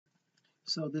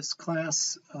So this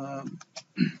class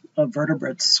of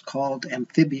vertebrates called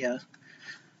Amphibia,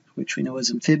 which we know as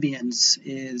amphibians,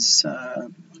 is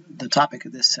the topic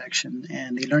of this section.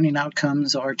 And the learning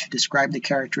outcomes are to describe the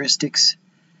characteristics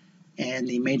and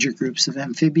the major groups of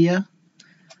amphibia,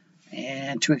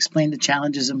 and to explain the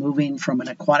challenges of moving from an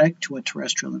aquatic to a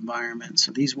terrestrial environment.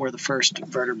 So these were the first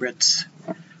vertebrates,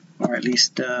 or at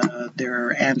least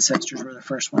their ancestors were the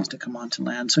first ones to come onto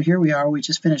land. So here we are, we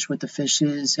just finished with the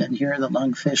fishes, and here are the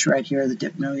lungfish right here, the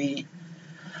dipnoi,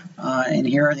 and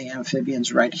here are the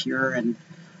amphibians right here. And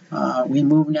we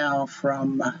move now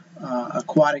from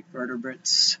aquatic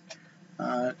vertebrates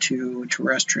to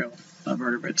terrestrial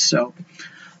vertebrates. So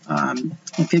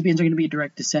amphibians are going to be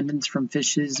direct descendants from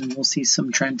fishes, and we'll see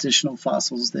some transitional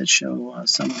fossils that show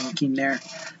some linking there.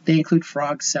 They include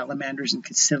frogs, salamanders, and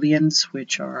caecilians,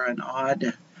 which are an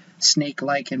odd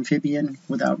snake-like amphibian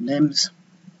without limbs.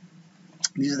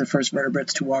 These are the first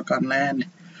vertebrates to walk on land,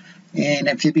 and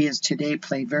amphibians today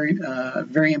play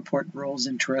very important roles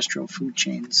in terrestrial food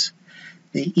chains.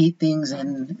 They eat things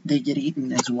and they get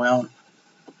eaten as well.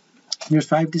 There's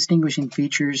 5 distinguishing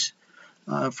features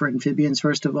for amphibians.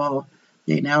 First of all,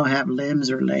 they now have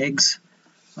limbs or legs.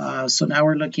 So now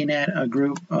we're looking at a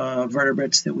group of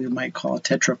vertebrates that we might call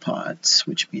tetrapods,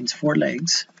 which means 4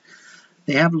 legs.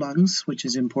 They have lungs, which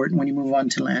is important when you move on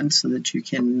to land, so that you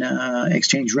can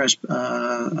exchange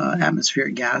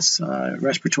atmospheric gas,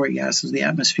 respiratory gases of the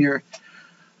atmosphere.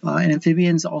 And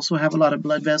amphibians also have a lot of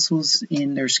blood vessels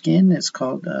in their skin. It's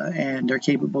called, and they're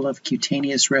capable of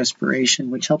cutaneous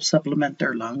respiration, which helps supplement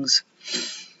their lungs.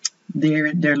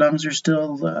 Their lungs are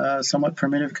still somewhat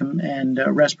primitive and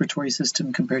respiratory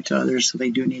system compared to others, so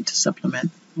they do need to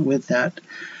supplement with that.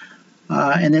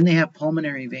 And then they have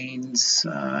pulmonary veins,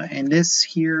 and this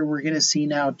here we're going to see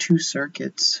now 2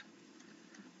 circuits.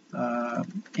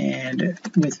 And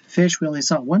with fish we only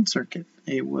saw 1 circuit.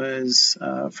 It was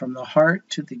from the heart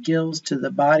to the gills to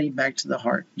the body back to the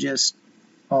heart, just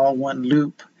all one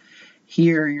loop.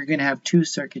 Here you're going to have 2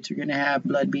 circuits. You're going to have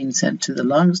blood being sent to the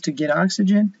lungs to get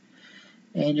oxygen,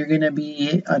 and you're going to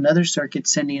be another circuit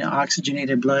sending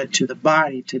oxygenated blood to the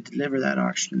body to deliver that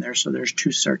oxygen there. So there's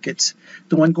 2 circuits.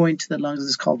 The one going to the lungs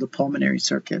is called the pulmonary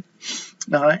circuit.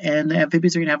 And the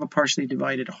amphibians are going to have a partially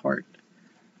divided heart.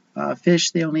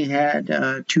 Fish, they only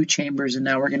had 2 chambers, and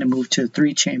now we're going to move to a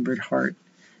 3-chambered heart,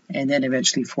 and then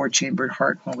eventually 4-chambered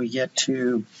heart when we get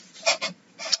to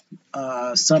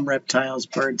some reptiles,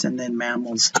 birds, and then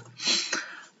mammals.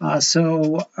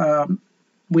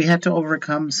 We had to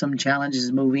overcome some challenges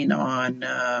moving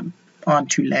on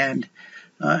onto land.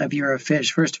 If you're a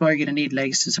fish, first of all, you're going to need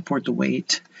legs to support the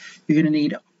weight. You're going to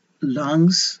need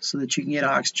lungs so that you can get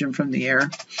oxygen from the air.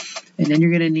 And then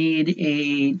you're going to need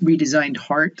a redesigned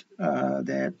heart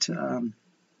that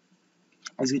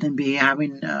is going to be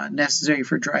having necessary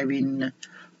for driving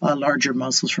larger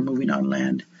muscles for moving on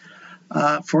land.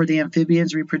 For the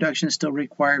amphibians, reproduction still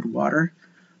required water.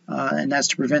 And that's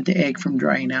to prevent the egg from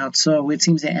drying out. So it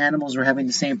seems the animals were having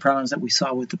the same problems that we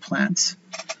saw with the plants.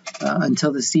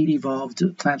 Until the seed evolved, the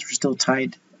plants were still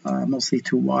tied mostly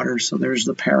to water, so there's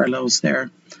the parallels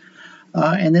there.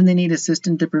 And then they need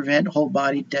assistance to prevent whole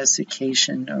body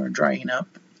desiccation or drying up.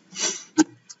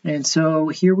 And so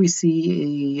here we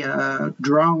see a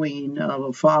drawing of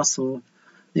a fossil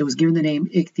that was given the name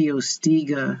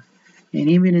Ichthyostega. And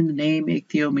even in the name,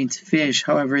 ichthyo means fish.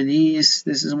 However, this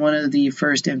is one of the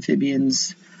first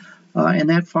amphibians. And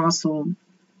that fossil,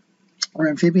 or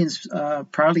amphibians,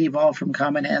 probably evolved from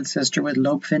common ancestor with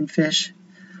lobe-finned fish.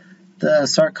 The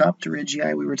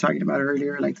Sarcopterygii we were talking about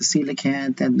earlier, like the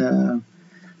coelacanth and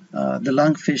the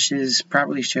lungfishes,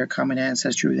 probably share common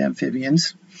ancestry with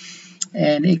amphibians.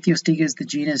 And Ichthyostega is the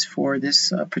genus for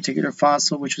this particular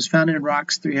fossil, which was found in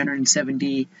rocks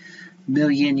 370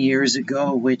 million years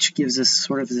ago, which gives us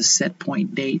sort of the set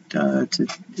point date to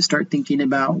start thinking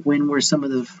about when were some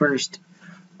of the first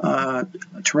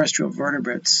terrestrial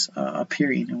vertebrates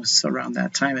appearing. It was around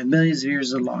that time, and millions of years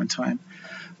is a long time.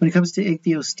 When it comes to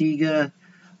Ichthyostega,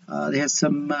 they have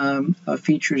some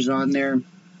features on there.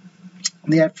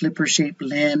 They have flipper-shaped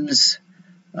limbs,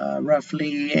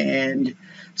 roughly, and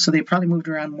so they probably moved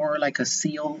around more like a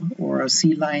seal or a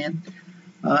sea lion.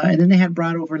 And then they had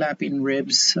broad overlapping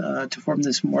ribs to form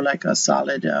this more like a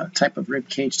solid type of rib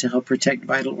cage to help protect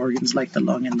vital organs like the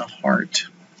lung and the heart.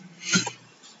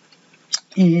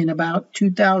 In about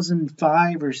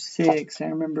 2005 or 6, I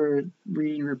remember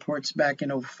reading reports back in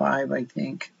 2005, I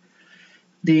think,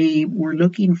 they were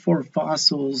looking for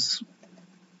fossils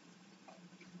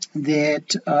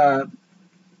that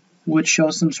would show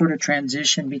some sort of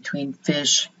transition between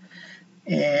fish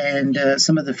and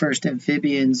some of the first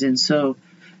amphibians. And so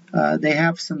They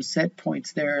have some set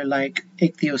points there, like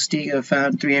Ichthyostega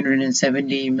found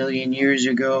 370 million years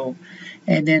ago.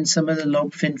 And then some of the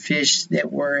lobe-fin fish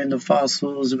that were in the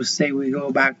fossils, would say we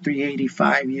go back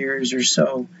 385 years or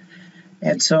so.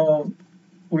 And so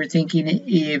we're thinking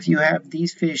if you have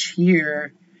these fish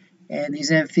here and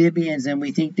these amphibians, and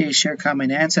we think they share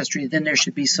common ancestry, then there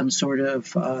should be some sort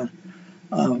of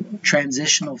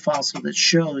transitional fossil that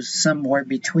shows somewhere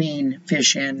between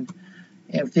fish and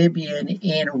amphibian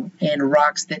in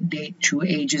rocks that date to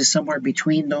ages somewhere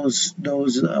between those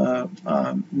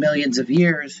millions of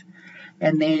years.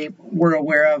 And they were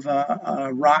aware of a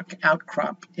rock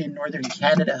outcrop in northern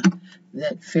Canada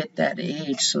that fit that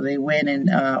age. So they went and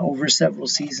over several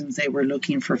seasons they were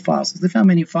looking for fossils. They found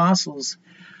many fossils.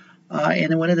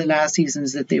 And in one of the last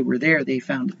seasons that they were there, they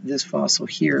found this fossil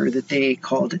here that they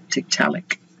called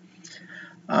Tiktaalik.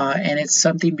 And it's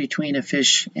something between a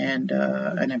fish and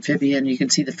an amphibian. You can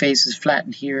see the face is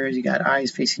flattened here. You got eyes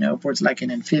facing upwards like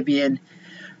an amphibian.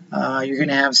 You're going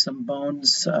to have some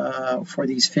bones for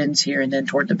these fins here, and then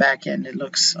toward the back end it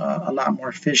looks a lot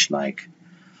more fish-like.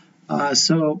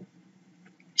 So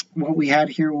what we had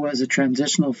here was a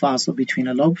transitional fossil between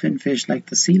a lobe-fin fish like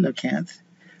the coelacanth,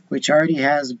 which already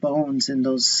has bones in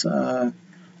those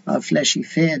fleshy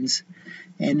fins,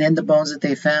 and then the bones that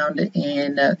they found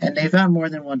in, and they found more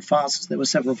than one fossil. There were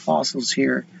several fossils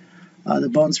here. The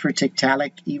bones for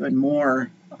Tiktaalik even more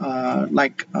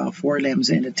like forelimbs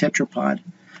in a tetrapod.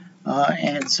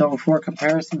 And so for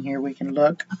comparison here, we can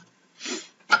look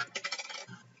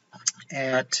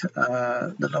at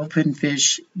the lobe-fin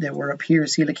fish that were up here,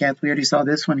 coelacanth. We already saw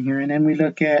this one here. And then we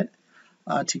look at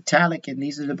Tiktaalik, and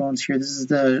these are the bones here. This is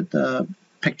the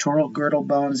pectoral girdle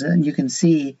bones, and you can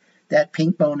see that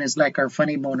pink bone is like our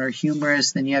funny bone or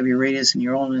humerus. Then you have your radius and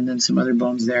your ulna, and then some other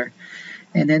bones there.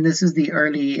 And then this is the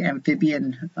early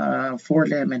amphibian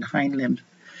forelimb and hind limb.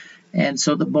 And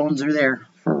so the bones are there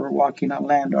for walking on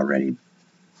land already.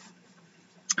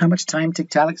 How much time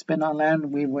Tiktaalik spent on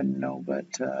land, we wouldn't know, but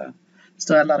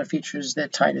still had a lot of features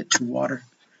that tied it to water.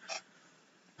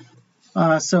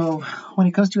 So when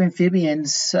it comes to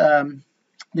amphibians,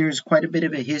 there's quite a bit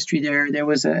of a history there. There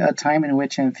was a time in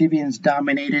which amphibians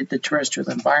dominated the terrestrial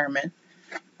environment.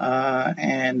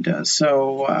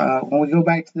 So when we go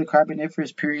back to the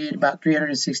Carboniferous period, about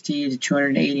 360 to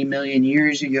 280 million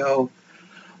years ago,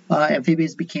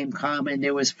 amphibians became common.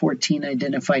 There was 14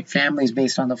 identified families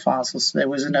based on the fossils. So there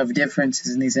was enough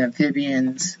differences in these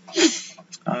amphibians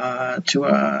to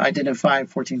identify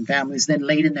 14 families. Then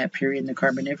late in that period, in the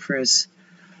Carboniferous,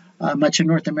 much of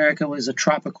North America was a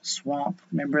tropical swamp.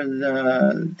 Remember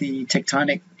the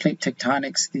plate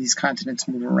tectonics, these continents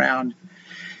move around.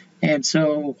 And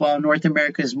so while North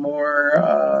America is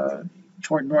more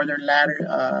toward northern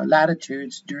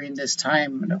latitudes during this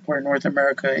time, where North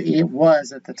America it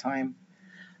was at the time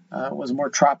was more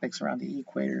tropics around the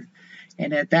equator.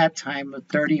 And at that time,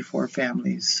 34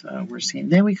 families were seen.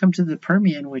 Then we come to the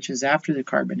Permian, which is after the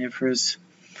Carboniferous.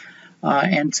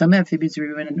 And some amphibians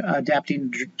are even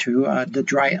adapting to the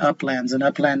dry uplands. And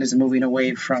upland is moving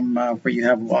away from where you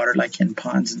have water, like in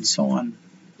ponds and so on.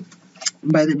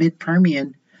 By the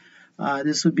mid-Permian,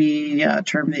 this would be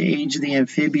termed the age of the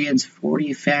amphibians,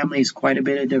 40 families, quite a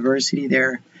bit of diversity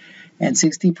there. And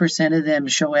 60% of them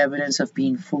show evidence of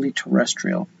being fully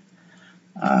terrestrial.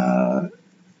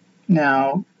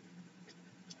 Now,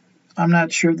 I'm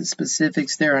not sure the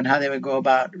specifics there on how they would go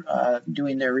about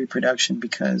doing their reproduction,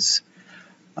 because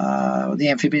the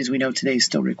amphibians we know today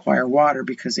still require water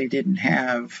because they didn't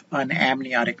have an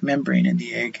amniotic membrane in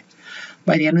the egg.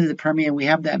 By the end of the Permian, we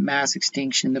have that mass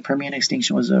extinction. The Permian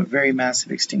extinction was a very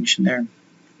massive extinction there.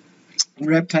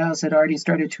 Reptiles had already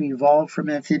started to evolve from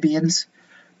amphibians.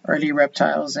 Early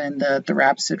reptiles and the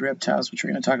therapsid reptiles, which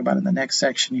we're going to talk about in the next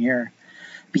section here,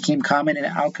 became common and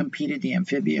outcompeted the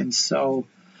amphibians. So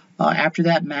after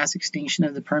that mass extinction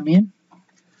of the Permian,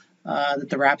 the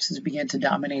therapsids began to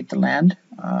dominate the land.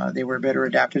 They were better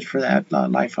adapted for that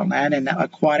life on land, and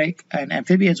aquatic and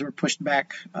amphibians were pushed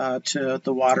back to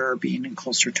the water, or being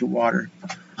closer to water.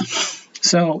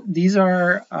 So these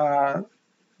are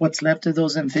what's left of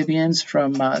those amphibians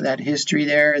from that history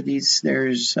there.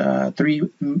 There's 3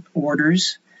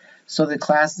 orders. So the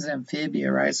class is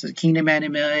Amphibia, right? So kingdom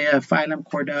Animalia, phylum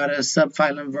Chordata,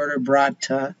 subphylum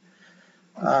Vertebrata.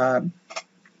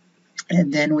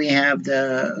 And then we have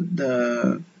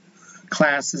the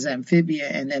class is Amphibia,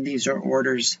 and then these are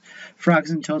orders.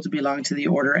 Frogs and toads belong to the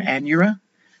order Anura.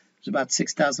 There's about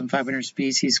 6,500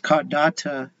 species.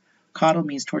 Chordata, caudal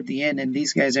means toward the end, and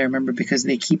these guys I remember because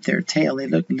they keep their tail. They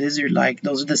look lizard-like.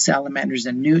 Those are the salamanders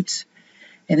and newts.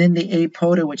 And then the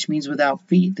apoda, which means without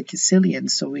feet, the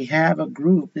caecilians. So we have a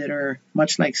group that are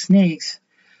much like snakes,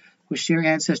 which share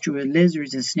ancestry with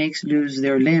lizards, and snakes lose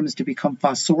their limbs to become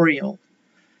fossorial.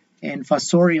 And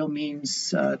fossorial means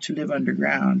to live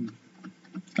underground,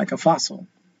 like a fossil.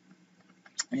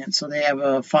 And so they have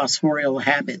a fossorial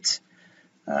habit,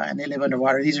 and they live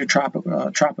underwater. These are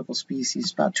tropical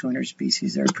species, about 200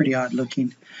 species. They're pretty odd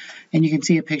looking. And you can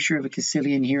see a picture of a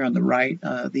caecilian here on the right,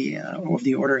 of the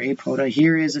order Apoda.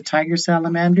 Here is a tiger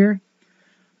salamander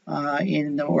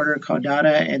in the order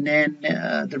Caudata, and then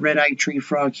the red-eyed tree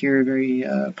frog here, very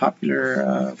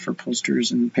popular for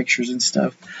posters and pictures and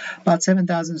stuff. About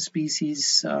 7,000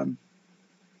 species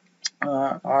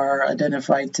are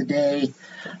identified today,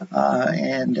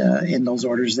 and in those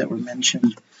orders that were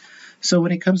mentioned. So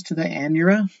when it comes to the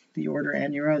Anura, the order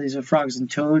Anura, these are frogs and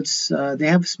toads. They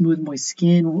have smooth, moist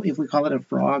skin, if we call it a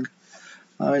frog.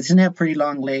 It doesn't have pretty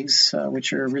long legs,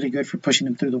 which are really good for pushing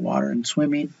them through the water and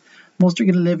swimming. Most are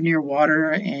going to live near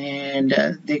water, and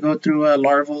they go through a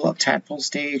larval tadpole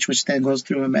stage, which then goes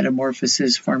through a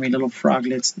metamorphosis, forming little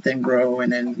froglets that then grow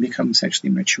and then become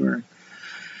sexually mature.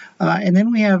 And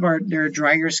then we have their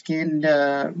drier-skinned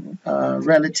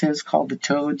relatives called the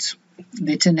toads.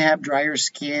 They tend to have drier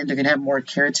skin. They're going to have more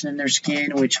keratin in their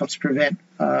skin, which helps prevent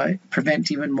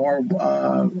even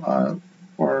more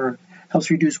or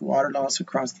helps reduce water loss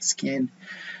across the skin.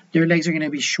 Their legs are going to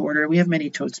be shorter. We have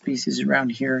many toad species around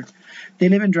here. They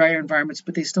live in drier environments,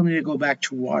 but they still need to go back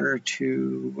to water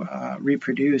to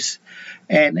reproduce.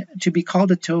 And to be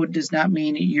called a toad does not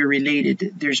mean you're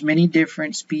related. There's many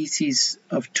different species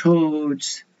of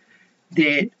toads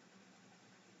that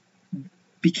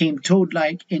became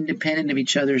toad-like independent of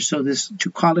each other. So to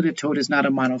call it a toad is not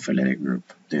a monophyletic group.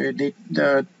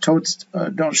 The toads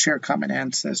don't share common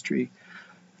ancestry.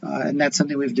 And that's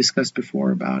something we've discussed before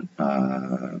about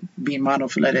being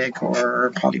monophyletic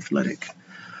or polyphyletic.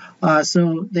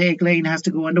 So the egg laying has to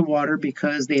go underwater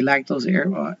because they lack those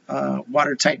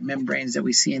watertight membranes that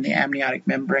we see in the amniotic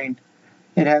membrane.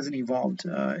 It hasn't evolved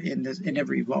it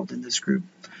never evolved in this group.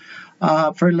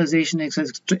 Fertilization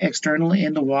is external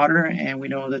in the water, and we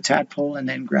know the tadpole and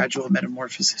then gradual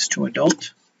metamorphosis to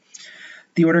adult.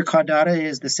 The order Caudata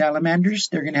is the salamanders.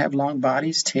 They're going to have long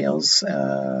bodies, tails.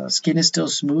 Skin is still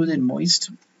smooth and moist.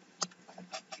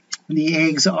 The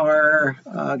eggs are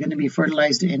going to be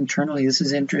fertilized internally. This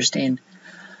is interesting.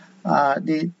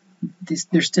 They're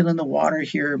still in the water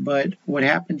here, but what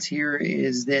happens here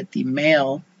is that the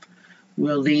male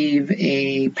will leave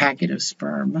a packet of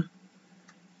sperm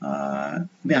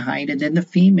behind, and then the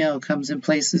female comes and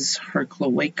places her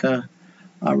cloaca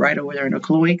right over there. And a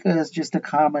cloaca is just a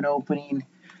common opening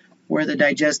where the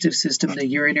digestive system, the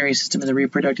urinary system, and the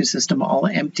reproductive system all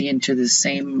empty into the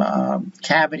same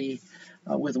cavity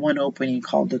with one opening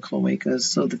called the cloaca.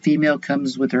 So the female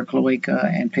comes with her cloaca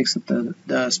and picks up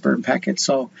the sperm packet.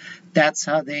 So that's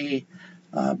how they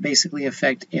basically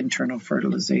affect internal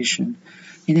fertilization.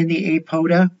 And then the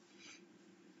apoda,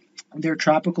 they're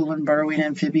tropical and burrowing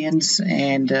amphibians,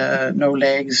 and no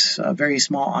legs, very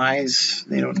small eyes.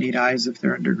 They don't need eyes if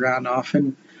they're underground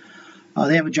often.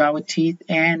 They have a jaw with teeth,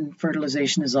 and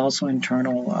fertilization is also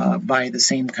internal by the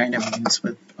same kind of means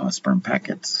with sperm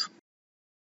packets.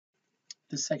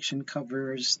 This section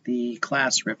covers the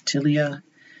class Reptilia,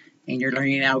 and your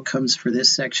learning outcomes for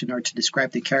this section are to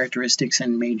describe the characteristics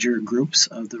and major groups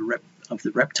of the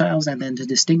reptiles, and then to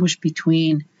distinguish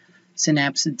between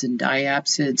synapsids and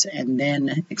diapsids, and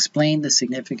then explain the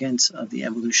significance of the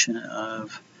evolution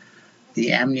of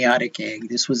the amniotic egg.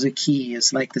 This was a key.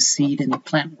 It's like the seed in the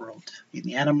plant world. In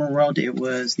the animal world, it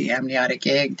was the amniotic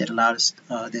egg that allowed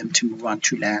them to move on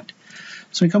to land.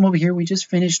 So we come over here. We just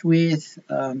finished with,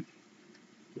 in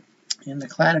the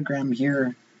cladogram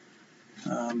here,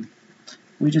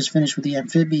 we just finished with the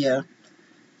amphibia.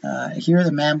 Here are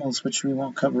the mammals, which we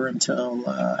won't cover until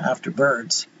after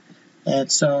birds.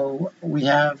 And so we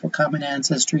have a common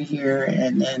ancestry here,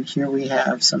 and then here we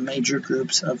have some major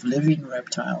groups of living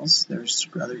reptiles. There's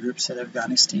other groups that have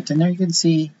gone extinct. And there you can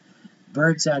see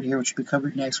birds out here, which will be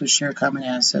covered next, which share a common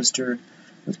ancestor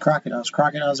with crocodiles.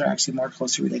 Crocodiles are actually more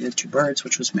closely related to birds,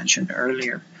 which was mentioned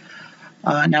earlier.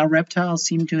 Now, reptiles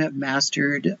seem to have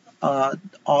mastered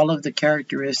all of the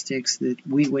characteristics that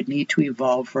we would need to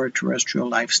evolve for a terrestrial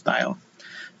lifestyle.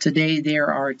 Today,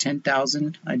 there are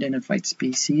 10,000 identified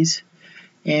species.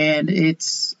 And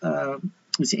it's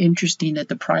interesting that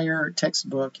the prior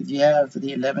textbook, if you have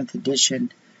the 11th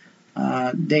edition,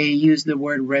 they use the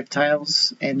word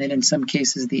reptiles, and then in some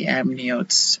cases the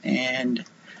amniotes. And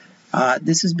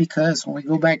this is because when we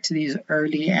go back to these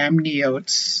early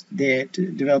amniotes that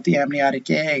developed the amniotic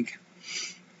egg,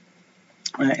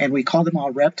 And we call them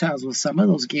all reptiles. Well, some of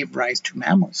those gave rise to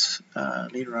mammals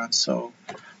later on. So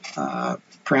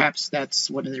perhaps that's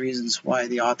one of the reasons why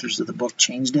the authors of the book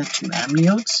changed it to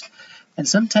amniotes. And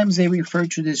sometimes they refer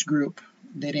to this group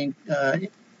that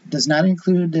does not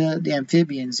include the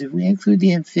amphibians. If we include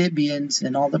the amphibians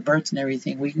and all the birds and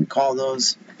everything, we can call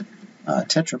those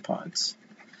tetrapods.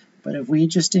 But if we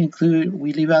just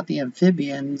we leave out the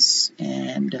amphibians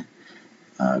and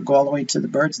go all the way to the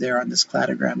birds there on this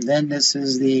cladogram, then this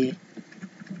is the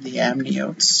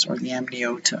amniotes or the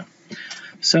amniota.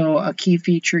 So a key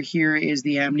feature here is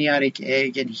the amniotic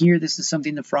egg, and here this is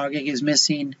something the frog egg is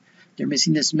missing. They're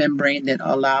missing this membrane that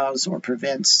allows or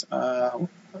prevents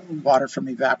water from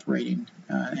evaporating,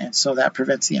 and so that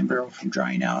prevents the embryo from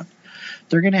drying out.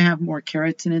 They're going to have more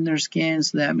keratin in their skin,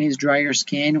 so that means drier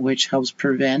skin, which helps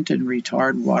prevent and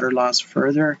retard water loss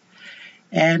further.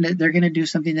 And they're going to do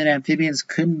something that amphibians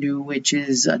couldn't do, which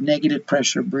is negative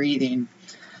pressure breathing.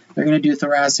 They're going to do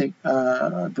thoracic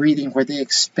breathing, where they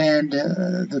expand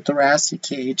the thoracic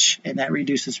cage, and that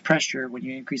reduces pressure when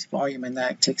you increase volume, and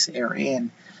that takes air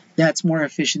in. That's more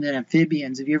efficient than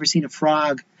amphibians. Have you ever seen a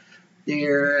frog?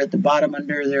 They're at the bottom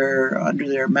under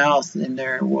their mouth, in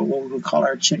their what we would call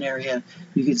our chin area.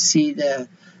 You can see the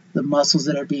muscles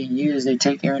that are being used. They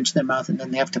take air into their mouth, and then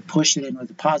they have to push it in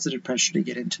with a positive pressure to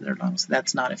get into their lungs.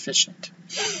 That's not efficient.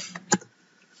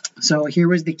 So here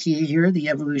was the key here, the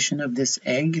evolution of this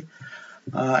egg.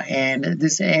 And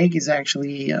this egg is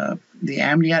actually, the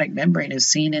amniotic membrane is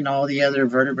seen in all the other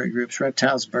vertebrate groups,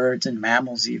 reptiles, birds, and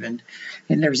mammals even.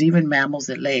 And there's even mammals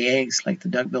that lay eggs, like the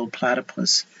duck-billed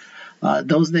platypus.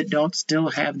 Those that don't still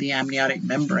have the amniotic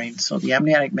membrane. So the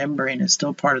amniotic membrane is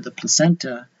still part of the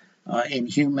placenta in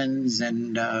humans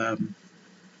and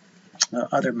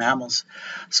other mammals.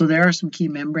 So there are some key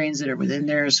membranes that are within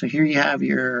there. So here you have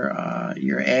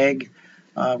your egg.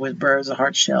 With birds, the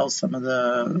hard shells, some of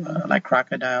the, like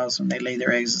crocodiles, when they lay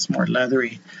their eggs, it's more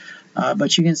leathery.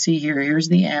 But you can see here's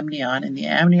the amnion, and the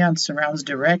amnion surrounds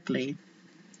directly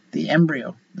the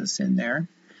embryo that's in there.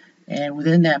 And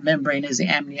within that membrane is the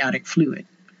amniotic fluid.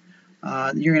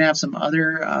 You're going to have some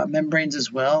other membranes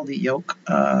as well, the yolk,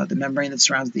 the membrane that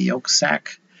surrounds the yolk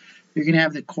sac. You're going to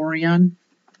have the chorion,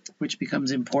 which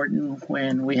becomes important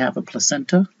when we have a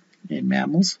placenta in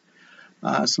mammals.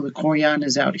 So the chorion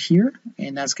is out here,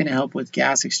 and that's going to help with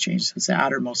gas exchange. So it's the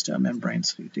outermost membrane,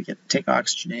 so to take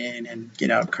oxygen in and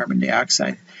get out carbon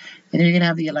dioxide. And then you're going to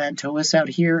have the allantois out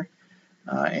here.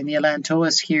 And the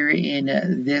allantois here in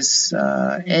this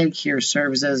egg here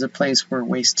serves as a place where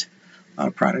waste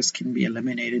products can be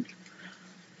eliminated.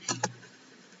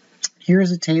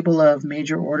 Here's a table of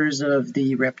major orders of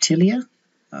the Reptilia.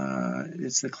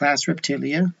 It's the class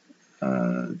Reptilia.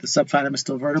 The subphylum is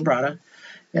still Vertebrata.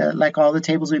 Like all the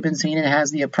tables we've been seeing, it has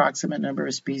the approximate number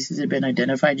of species that have been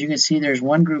identified. You can see there's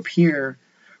one group here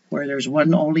where there's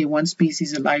only one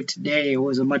species alive today. It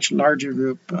was a much larger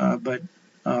group, but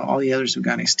all the others have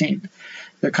gone extinct.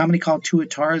 They're commonly called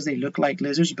tuatars. They look like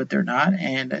lizards, but they're not.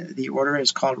 And the order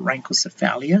is called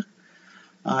Rhynchocephalia.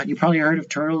 You probably heard of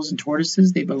turtles and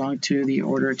tortoises. They belong to the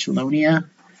order Chelonia.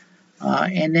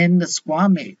 And then the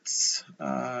squamates.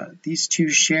 These two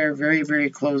share very, very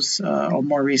close or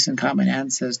more recent common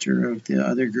ancestor of the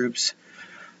other groups.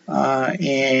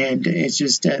 And it's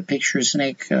just a picture of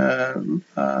snake.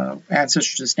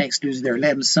 Ancestors of snakes lose their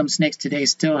limbs. Some snakes today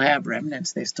still have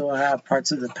remnants. They still have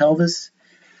parts of the pelvis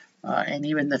and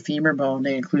even the femur bone.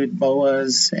 They include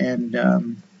boas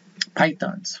and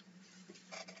pythons.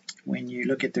 When you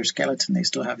look at their skeleton, they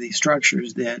still have these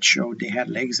structures that showed they had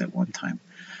legs at one time.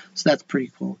 So that's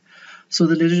pretty cool. So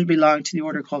the lizards belong to the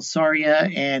order called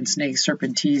Sauria, and snakes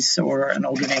Serpentes, or an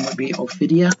older name would be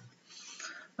Ophidia.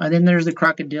 Then there's the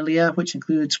Crocodilia, which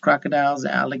includes crocodiles,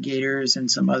 alligators, and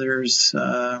some others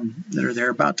that are there,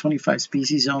 about 25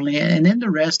 species only. And then the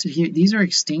rest of here, these are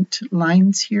extinct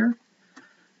lines here.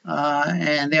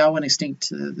 And they all went extinct,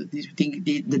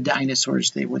 the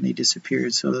dinosaurs, when they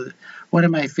disappeared. So one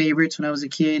of my favorites when I was a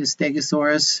kid is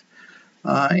Stegosaurus.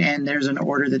 And there's an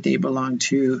order that they belong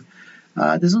to.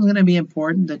 This one's going to be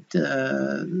important. That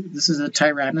this is a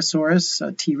Tyrannosaurus,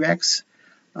 a T-Rex.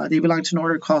 They belong to an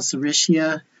order called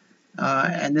Saurischia,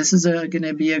 and this is going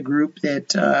to be a group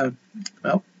that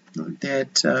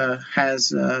has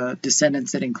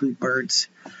descendants that include birds.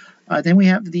 Then we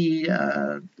have the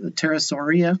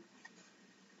Pterosauria,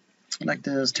 like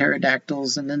those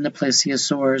pterodactyls, and then the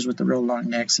plesiosaurs with the real long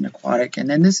necks and aquatic. And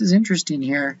then this is interesting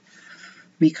here,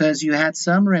 because you had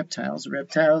some reptiles.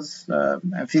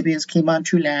 Amphibians came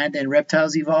onto land, and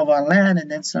reptiles evolved on land,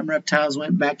 and then some reptiles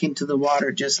went back into the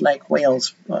water, just like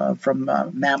whales from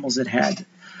mammals that had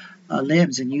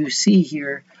limbs. And you see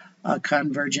here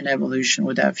convergent evolution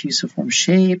with that fusiform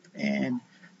shape and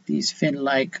these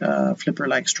fin-like,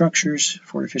 flipper-like structures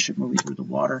for efficient moving through the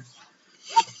water.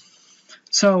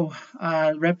 So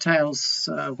reptiles,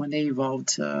 when they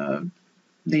evolved,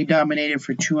 they dominated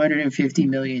for 250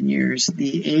 million years.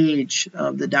 The age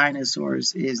of the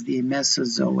dinosaurs is the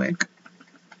Mesozoic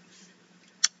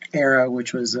era,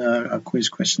 which was a quiz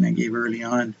question I gave early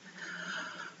on.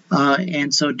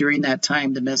 And so during that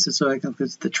time, the Mesozoic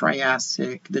includes the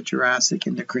Triassic, the Jurassic,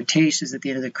 and the Cretaceous. At the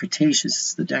end of the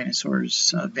Cretaceous, the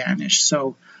dinosaurs vanished.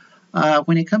 So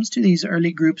when it comes to these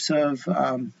early groups of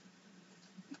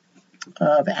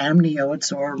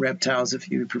amniotes, or reptiles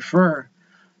if you prefer,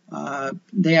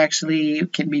 they actually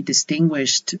can be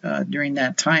distinguished during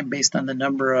that time based on the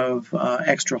number of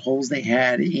extra holes they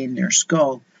had in their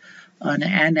skull. An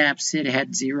anapsid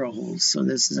had 0 holes, so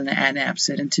this is an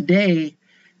anapsid. And today,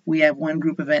 we have one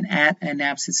group of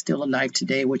anapsids still alive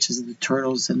today, which is the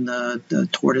turtles and the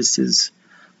tortoises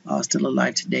still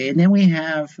alive today. And then we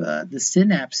have the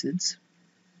synapsids.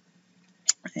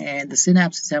 And the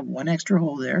synapsids have 1 extra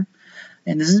hole there.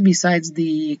 And this is besides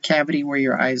the cavity where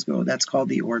your eyes go. That's called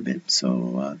the orbit.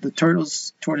 So the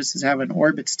tortoises have an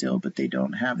orbit still, but they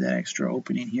don't have that extra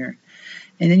opening here.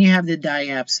 And then you have the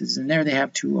diapsids, and there they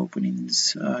have 2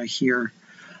 openings here.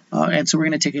 And so we're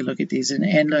going to take a look at these.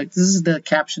 And look, this is the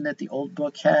caption that the old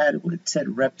book had. It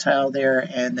said reptile there,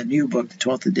 and the new book, the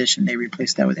 12th edition, they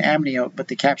replaced that with amniote, but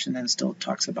the caption then still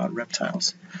talks about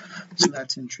reptiles. So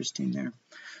that's interesting there.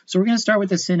 So we're going to start with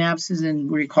the synapses,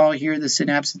 and recall here the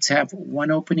synapsids have 1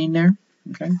 opening there.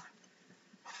 Okay.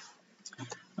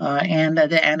 And the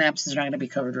anapsids are not going to be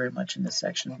covered very much in this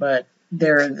section, but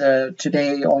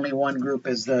today only one group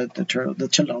is the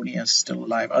Chelonia is still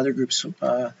alive. Other groups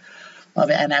of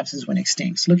anapsids went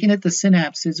extinct. So looking at the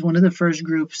synapsids, one of the first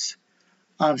groups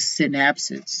of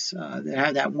synapsids that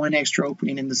have that 1 extra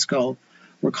opening in the skull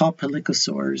were called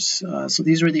pelycosaurs. So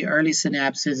these were the early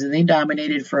synapsids, and they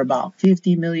dominated for about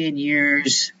 50 million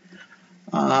years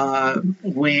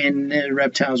when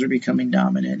reptiles were becoming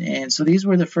dominant. And so these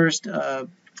were the first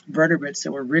vertebrates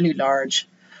that were really large,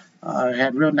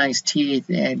 had real nice teeth,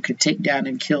 and could take down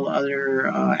and kill other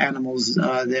animals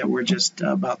that were just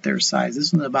about their size.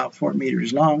 This one's about 4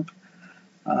 meters long,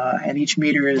 and each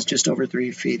meter is just over 3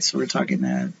 feet. So we're talking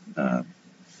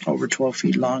over 12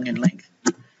 feet long in length.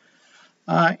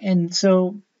 And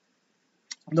so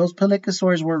those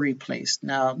pelycosaurs were replaced.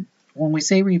 Now, when we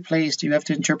say replaced, you have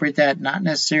to interpret that not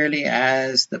necessarily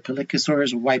as the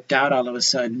pelycosaurs wiped out all of a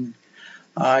sudden,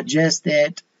 just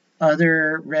that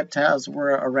other reptiles were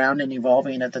around and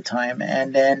evolving at the time,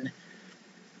 and then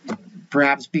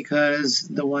perhaps because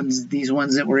these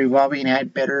ones that were evolving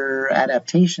had better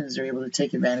adaptations, they're able to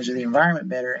take advantage of the environment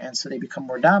better, and so they become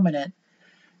more dominant.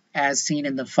 As seen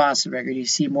in the fossil record, you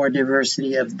see more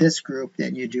diversity of this group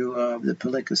than you do of the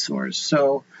pelycosaurs.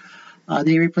 So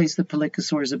they replaced the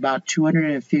pelycosaurs about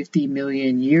 250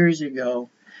 million years ago.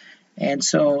 And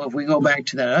so if we go back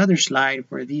to that other slide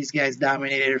where these guys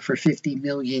dominated for 50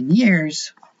 million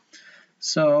years,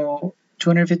 so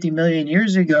 250 million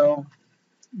years ago,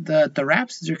 the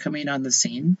rhapsids are coming on the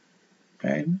scene.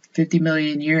 Okay, 50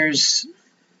 million years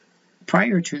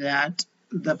prior to that,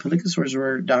 the pelycosaurs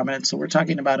were dominant. So we're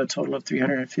talking about a total of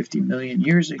 350 million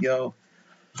years ago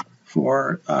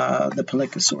for the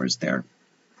pelycosaurs there.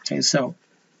 Okay, so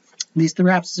these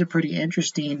therapsids are pretty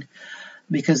interesting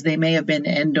because they may have been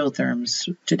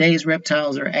endotherms. Today's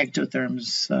reptiles are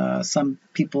ectotherms. Some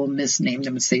people misname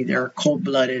them and say they're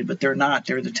cold-blooded, but they're not.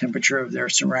 They're the temperature of their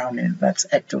surrounding. That's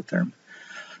ectotherm.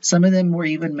 Some of them were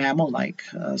even mammal-like,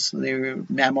 so they were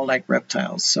mammal-like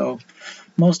reptiles. So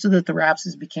most of the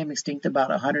therapsids became extinct about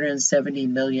 170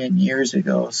 million years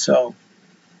ago. So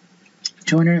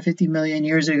 250 million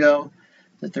years ago,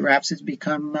 the therapsids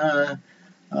become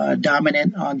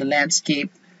dominant on the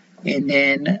landscape. And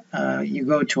then you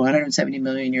go to 170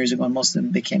 million years ago, and most of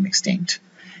them became extinct.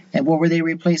 And what were they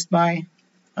replaced by?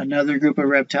 Another group of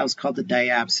reptiles called the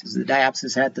diapsids. The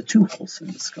diapsids had the 2 holes in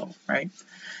the skull, right?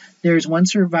 There's one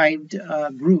survived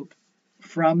group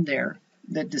from there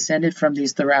that descended from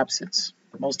these therapsids.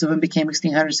 Most of them became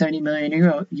extinct 170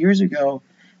 million years ago,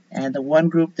 and the one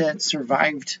group that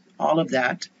survived all of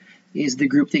that is the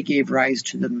group that gave rise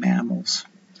to the mammals.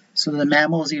 So the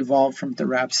mammals evolved from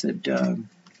therapsid,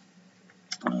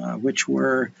 which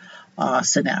were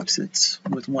synapsids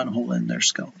with 1 hole in their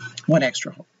skull, 1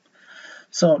 extra hole.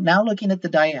 So now looking at the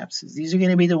diapsids, these are going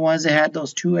to be the ones that had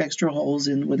those 2 extra holes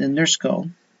within their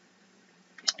skull.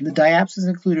 The diapsids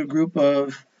include a group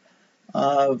of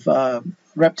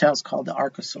reptiles called the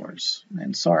archosaurs,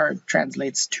 and saur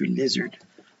translates to lizard,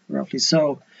 roughly.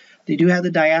 So They do have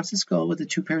the diapsid skull with the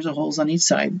 2 pairs of holes on each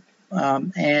side.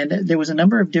 And there was a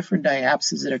number of different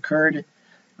diapsids that occurred.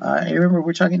 I remember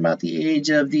we're talking about the age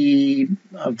of the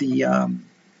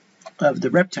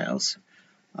reptiles.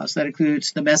 So that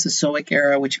includes the Mesozoic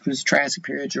era, which includes Triassic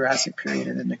period, Jurassic period,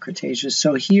 and then the Cretaceous.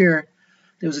 So here,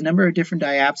 there was a number of different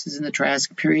diapsids in the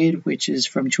Triassic period, which is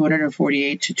from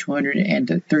 248 to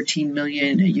 213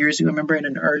 million years ago. Remember in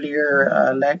an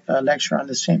earlier lecture on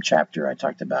the same chapter, I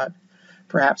talked about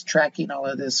perhaps tracking all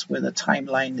of this with a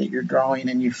timeline that you're drawing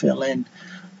and you fill in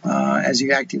as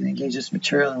you actively engage this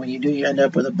material. And when you do, you end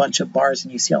up with a bunch of bars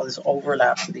and you see all this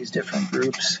overlap for these different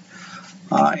groups.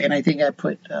 And I think I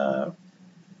put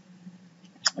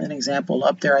an example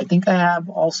up there. I think I have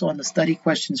also on the study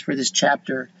questions for this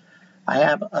chapter, I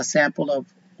have a sample of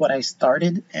what I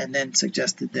started and then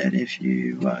suggested that if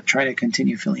you try to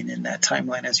continue filling in that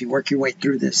timeline as you work your way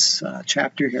through this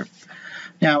chapter here.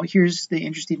 Now, here's the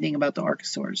interesting thing about the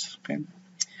archosaurs. Okay,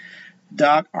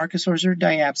 the archosaurs are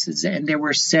diapsids, and there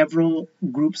were several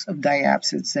groups of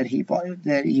diapsids that evolved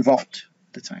at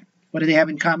the time. What do they have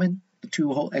in common? The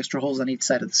 2 extra holes on each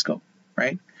side of the skull,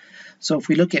 right? So if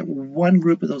we look at one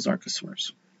group of those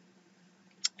archosaurs,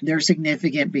 they're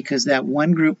significant because that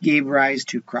one group gave rise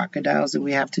to crocodiles that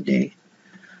we have today,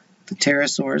 the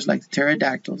pterosaurs like the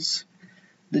pterodactyls,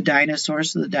 the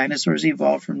dinosaurs, so the dinosaurs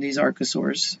evolved from these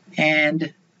archosaurs,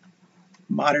 and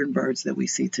modern birds that we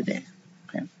see today.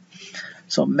 Okay,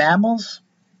 so mammals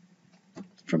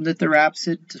from the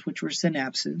therapsids, which were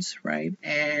synapsids, right,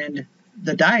 and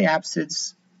the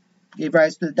diapsids gave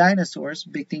rise to the dinosaurs.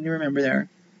 Big thing to remember there: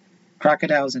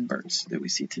 crocodiles and birds that we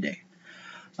see today.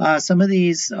 Some of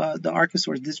these, the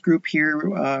archosaurs, this group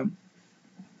here,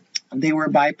 they were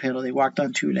bipedal. They walked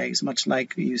on 2 legs, much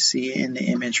like you see in the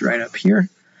image right up here.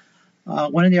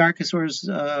 One of the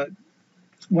archosaur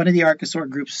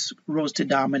groups rose to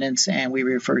dominance, and we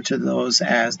refer to those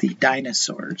as the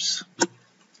dinosaurs.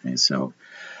 Okay, so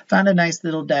found a nice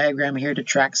little diagram here to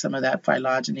track some of that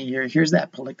phylogeny here. Here's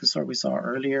that pelycosaur we saw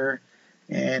earlier,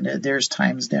 and there's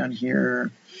times down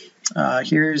here.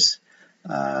 Here's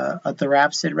a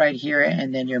therapsid right here,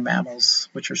 and then your mammals,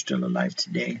 which are still alive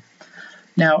today.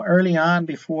 Now, early on,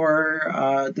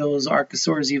 before those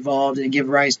archosaurs evolved and give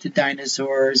rise to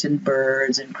dinosaurs and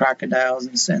birds and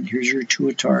crocodiles, and here's your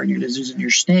tuatara and your lizards and your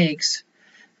snakes,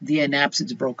 the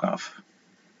anapsids broke off.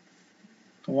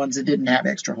 The ones that didn't have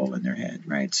extra hole in their head,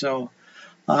 right? So,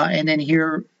 and then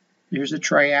here's the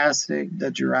Triassic,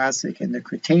 the Jurassic, and the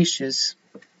Cretaceous.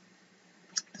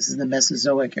 This is the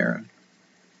Mesozoic era.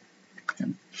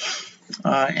 Okay.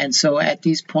 And so at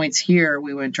these points here,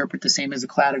 we would interpret the same as a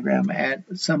cladogram. At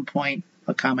some point,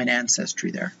 a common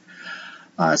ancestry there.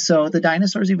 So the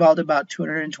dinosaurs evolved about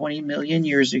 220 million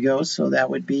years ago. So that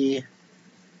would be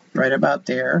right about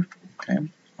there, okay,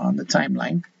 on the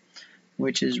timeline,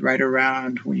 which is right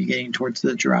around when you're getting towards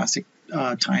the Jurassic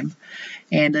time.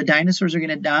 And the dinosaurs are going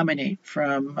to dominate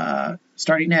from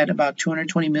starting at about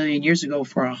 220 million years ago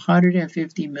for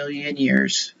 150 million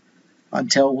years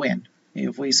until when?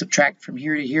 If we subtract from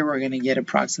here to here, we're going to get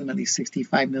approximately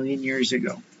 65 million years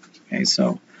ago. Okay,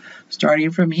 so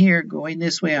starting from here, going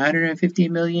this way 150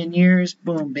 million years,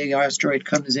 boom, big asteroid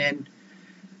comes in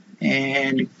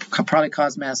and probably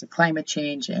caused massive climate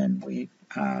change, and we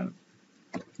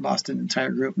lost an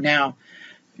entire group. Now,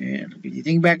 if you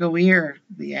think back over here,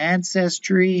 the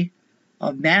ancestry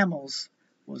of mammals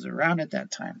was around at that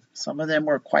time. Some of them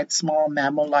were quite small,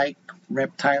 mammal-like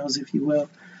reptiles, if you will.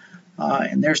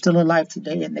 And they're still alive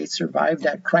today, and they survived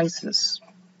that crisis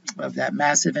of that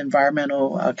massive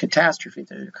environmental catastrophe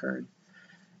that occurred.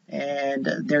 And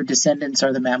their descendants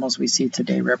are the mammals we see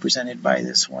today, represented by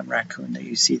this one raccoon that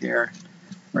you see there.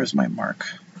 Where's my mark?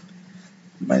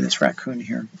 By this raccoon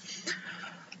here.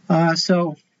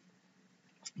 So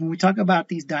when we talk about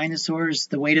these dinosaurs,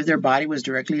 the weight of their body was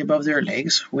directly above their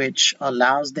legs, which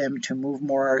allows them to move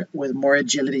with more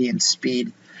agility and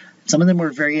speed. Some of them were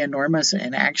very enormous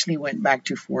and actually went back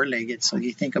to 4-legged. So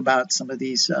you think about some of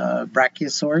these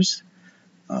brachiosaurs.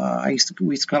 We used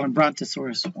to call them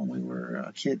brontosaurs when we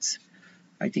were kids.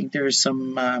 I think there's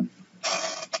some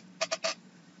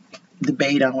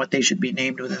debate on what they should be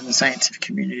named within the scientific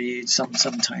community some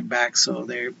time back. So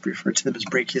they refer to them as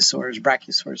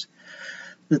brachiosaurs.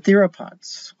 The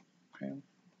theropods. Okay.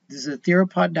 These are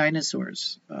theropod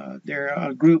dinosaurs. They're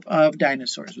a group of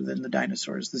dinosaurs within the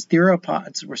dinosaurs. The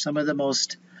theropods were some of the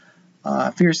most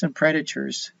fearsome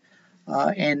predators.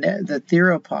 And the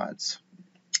theropods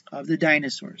of the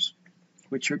dinosaurs,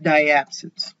 which are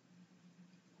diapsids,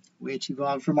 which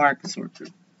evolved from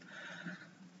archosaurs.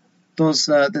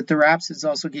 the therapsids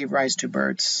also gave rise to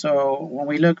birds. So when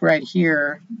we look right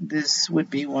here, this would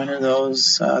be one of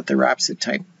those therapsid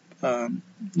type.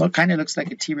 Kind of looks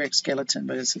like a T-Rex skeleton,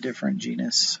 but it's a different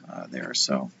genus there.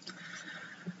 So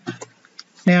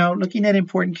now looking at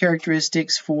important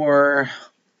characteristics for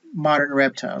modern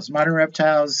reptiles. Modern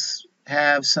reptiles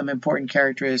have some important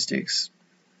characteristics.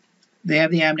 They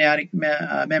have the amniotic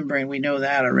membrane. We know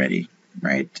that already,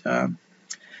 right?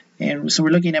 And so we're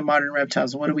looking at modern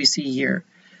reptiles. What do we see here?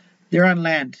 They're on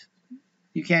land.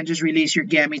 You can't just release your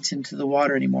gametes into the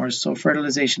water anymore. So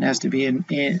fertilization has to be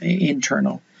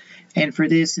internal. And for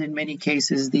this, in many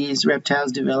cases, these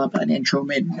reptiles develop an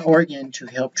intromittent organ to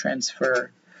help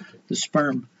transfer the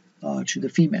sperm to the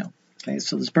female. Okay,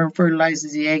 so the sperm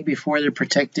fertilizes the egg before the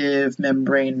protective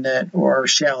membrane or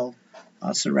shell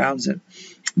surrounds it.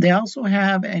 They also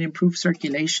have an improved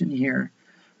circulation here.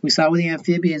 We saw with the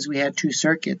amphibians we had 2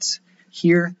 circuits.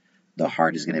 Here, the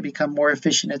heart is going to become more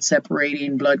efficient at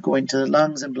separating blood going to the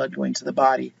lungs and blood going to the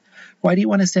body. Why do you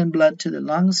want to send blood to the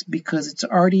lungs? Because it's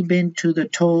already been to the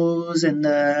toes and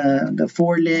the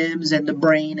forelimbs and the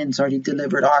brain, and it's already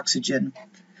delivered oxygen.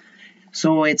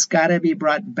 So it's got to be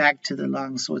brought back to the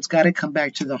lungs. So it's got to come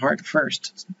back to the heart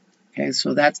first. Okay,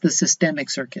 so that's the systemic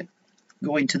circuit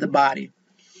going to the body.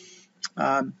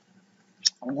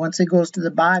 Once it goes to the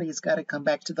body, it's got to come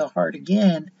back to the heart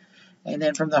again, and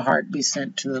then from the heart be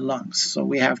sent to the lungs. So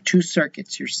we have 2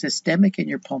 circuits, your systemic and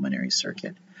your pulmonary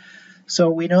circuit.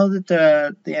 So we know that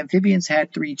the amphibians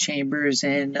had 3 chambers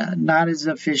and not as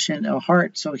efficient a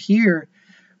heart. So here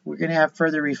we're going to have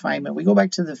further refinement. We go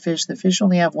back to the fish. The fish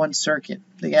only have 1 circuit.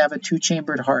 They have a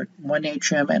 2-chambered heart, 1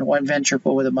 atrium and 1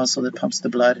 ventricle with a muscle that pumps the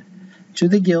blood to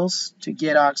the gills to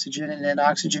get oxygen, and then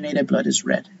oxygenated blood is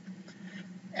red.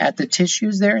 At the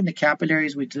tissues there in the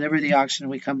capillaries, we deliver the oxygen,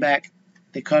 we come back,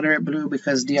 they color it blue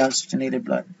because deoxygenated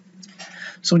blood.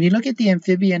 So when you look at the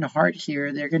amphibian heart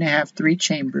here, they're going to have 3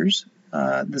 chambers,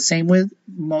 the same with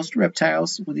most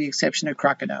reptiles with the exception of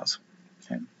crocodiles.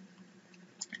 Okay.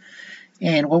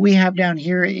 And what we have down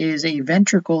here is a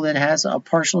ventricle that has a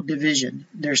partial division.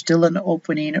 There's still an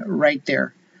opening right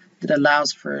there that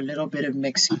allows for a little bit of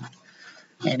mixing.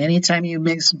 And anytime you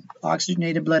mix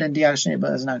oxygenated blood and deoxygenated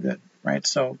blood, is not good, right?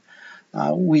 So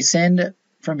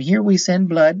from here we send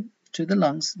blood to the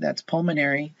lungs, that's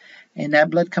pulmonary, and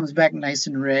that blood comes back nice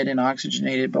and red and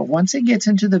oxygenated. But once it gets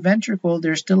into the ventricle,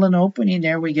 there's still an opening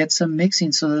there. We get some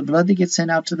mixing, so the blood that gets sent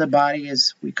out to the body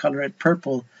is, we color it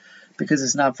purple because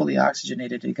it's not fully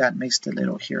oxygenated. It got mixed a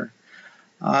little here.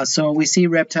 So we see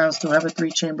reptiles still have a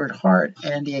 3-chambered heart,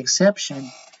 and the exception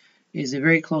is a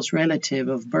very close relative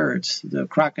of birds, the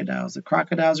crocodiles. The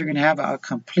crocodiles are going to have a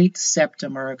complete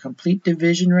septum or a complete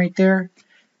division right there,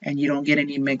 and you don't get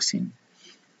any mixing.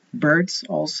 Birds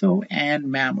also and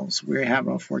mammals, we have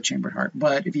a 4-chambered heart.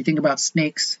 But if you think about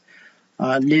snakes,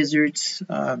 lizards,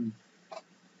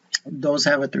 those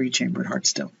have a 3-chambered heart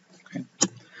still. Okay.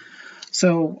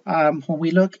 So when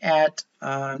we look at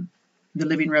the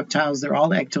living reptiles, they're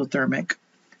all ectothermic.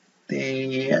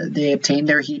 They obtain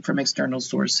their heat from external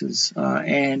sources,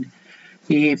 and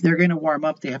if they're going to warm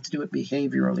up, they have to do it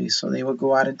behaviorally. So they will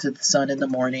go out into the sun in the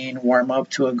morning, warm up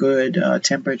to a good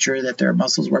temperature that their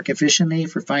muscles work efficiently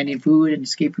for finding food and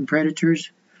escaping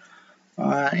predators.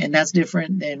 And that's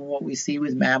different than what we see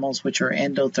with mammals, which are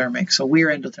endothermic. So we're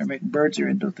endothermic, birds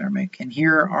are endothermic, and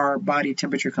here our body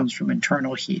temperature comes from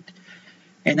internal heat.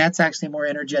 And that's actually more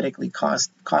energetically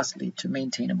costly to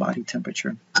maintain a body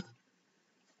temperature.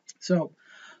 So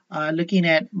looking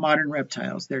at modern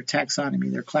reptiles, their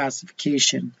taxonomy, their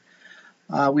classification,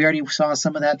 we already saw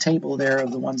some of that table there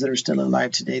of the ones that are still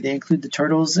alive today. They include the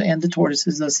turtles and the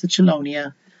tortoises, that's the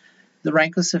chelonia, the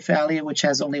Rhynchocephalia, which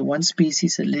has only 1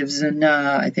 species. It lives in,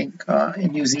 I think,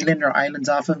 in New Zealand or islands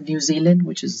off of New Zealand,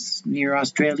 which is near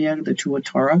Australia, the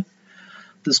Tuatara.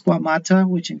 The Squamata,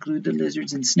 which include the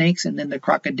lizards and snakes, and then the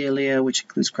Crocodilia, which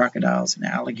includes crocodiles and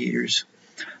alligators.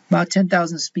 About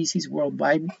 10,000 species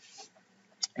worldwide.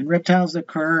 And reptiles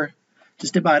occur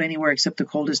just about anywhere except the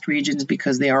coldest regions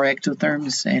because they are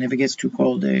ectotherms, and if it gets too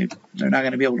cold, they're not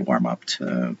going to be able to warm up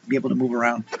to be able to move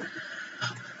around.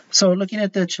 So looking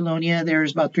at the chelonia,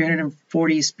 there's about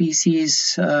 340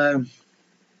 species of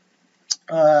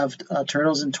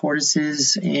turtles and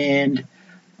tortoises, and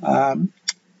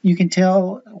you can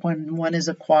tell when one is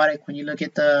aquatic when you look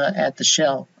at the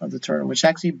shell of the turtle, which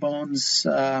actually bones,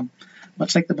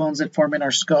 much like the bones that form in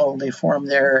our skull, they form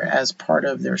there as part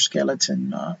of their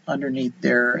skeleton underneath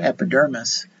their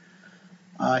epidermis.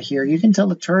 Here you can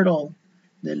tell a turtle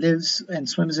that lives and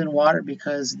swims in water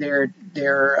because their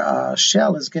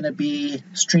shell is going to be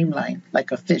streamlined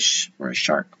like a fish or a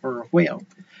shark or a whale.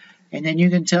 And then you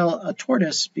can tell a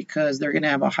tortoise because they're going to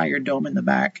have a higher dome in the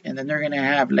back, and then they're going to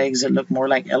have legs that look more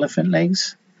like elephant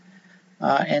legs.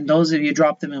 And those, if you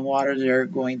drop them in water, they're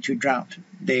going to drown.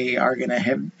 They are going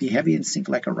to be heavy and sink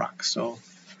like a rock. So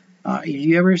if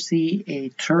you ever see a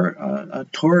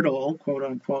turtle, quote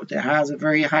unquote, that has a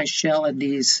very high shell and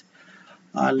these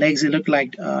legs that look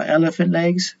like elephant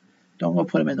legs, don't go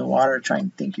put them in the water. Try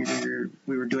and think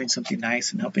we were doing something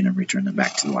nice and helping them return them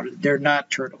back to the water. They're not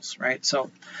turtles, right?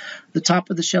 So the top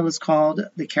of the shell is called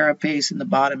the carapace, and the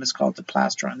bottom is called the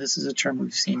plastron. This is a term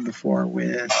we've seen before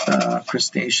with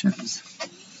crustaceans.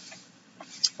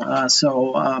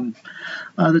 The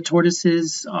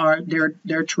tortoises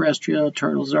they're terrestrial.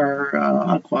 Turtles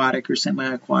are aquatic or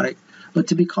semi-aquatic. But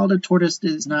to be called a tortoise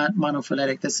is not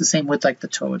monophyletic. That's the same with like the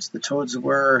toads. The toads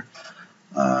were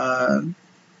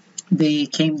they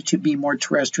came to be more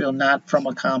terrestrial, not from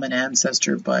a common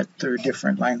ancestor, but through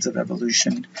different lines of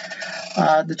evolution.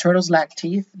 The turtles lack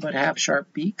teeth, but have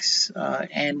sharp beaks.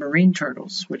 And marine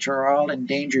turtles, which are all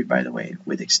endangered, by the way,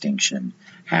 with extinction,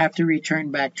 have to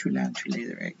return back to land to lay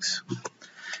their eggs.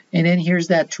 And then here's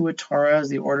that Tuatara.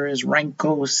 The order is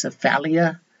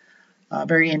Rhynchocephalia.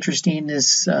 Very interesting.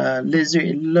 This lizard,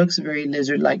 it looks very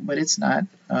lizard-like, but it's not.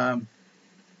 Again,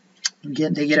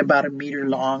 they get about 1 meter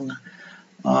long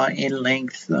in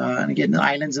length. And again, the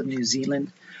islands of New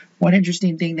Zealand. One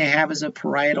interesting thing they have is a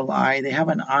parietal eye. They have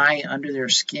an eye under their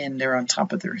skin. They're on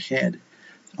top of their head.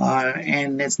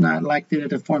 And it's not like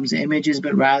that it forms images,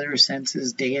 but rather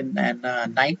senses day and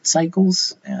night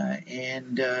cycles.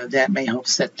 And that may help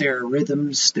set their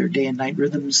rhythms, their day and night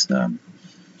rhythms.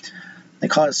 They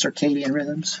call it circadian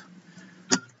rhythms.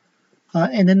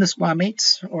 And then the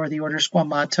squamates, or the order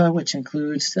Squamata, which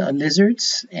includes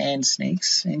lizards and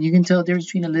snakes. And you can tell the difference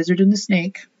between a lizard and a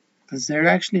snake, because there are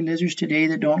actually lizards today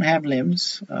that don't have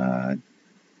limbs.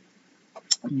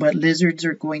 But lizards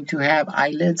are going to have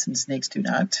eyelids and snakes do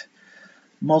not.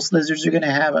 Most lizards are going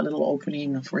to have a little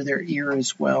opening for their ear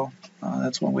as well.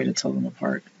 That's one way to tell them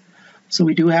apart. So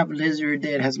we do have a lizard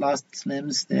that has lost its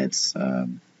limbs that's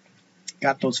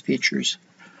got those features.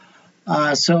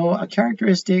 So a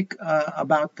characteristic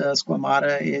about the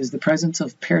squamata is the presence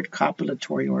of paired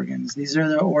copulatory organs. These are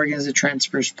the organs that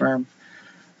transfer sperm,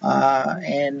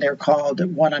 and they're called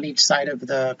one on each side of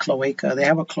the cloaca. They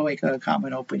have a cloaca, a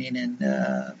common opening,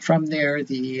 and from there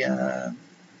they're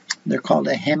called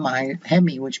a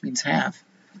hemi, which means half,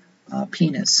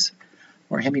 penis,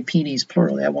 or hemipenes,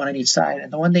 plural. They have one on each side,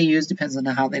 and the one they use depends on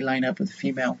how they line up with the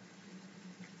female.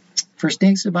 For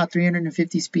snakes, about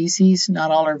 350 species.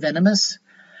 Not all are venomous.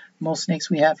 Most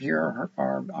snakes we have here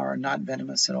are not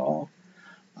venomous at all.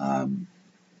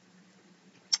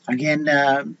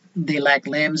 Again, they lack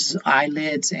limbs,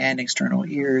 eyelids, and external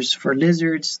ears. For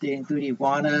lizards, they include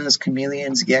iguanas,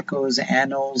 chameleons, geckos,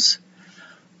 anoles,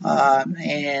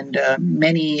 and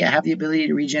many have the ability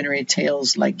to regenerate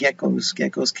tails like geckos.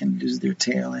 Geckos can lose their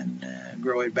tail and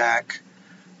grow it back.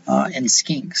 And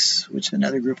skinks, which is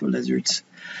another group of lizards.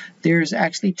 There's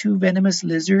actually 2 venomous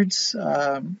lizards,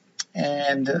 and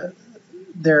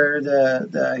they're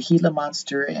the Gila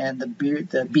monster and the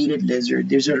beaded lizard.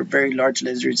 These are very large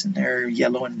lizards, and they're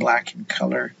yellow and black in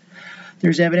color.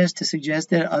 There's evidence to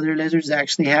suggest that other lizards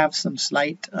actually have some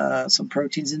some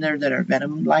proteins in there that are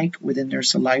venom-like within their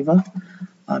saliva,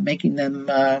 making them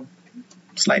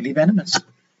slightly venomous.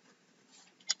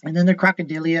 And then the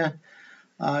crocodilia.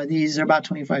 These are about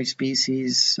 25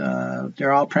 species.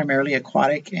 They're all primarily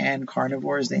aquatic and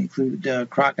carnivores. They include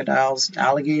crocodiles,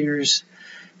 alligators,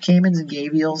 caimans, and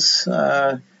gavials.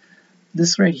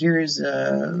 This right here is,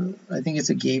 I think it's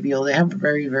a gavial. They have a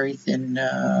very, very thin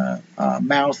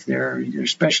mouth. They're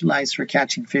specialized for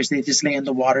catching fish. They just lay in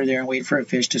the water there and wait for a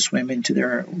fish to swim into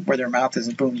where their mouth is,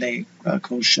 and boom, they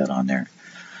close shut on there.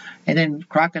 And then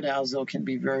crocodiles, though, can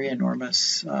be very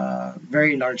enormous,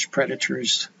 very large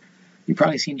predators. You've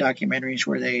probably seen documentaries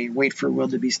where they wait for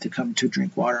wildebeest to come to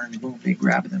drink water, and boom, they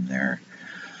grab them there.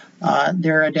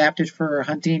 They're adapted for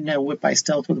hunting by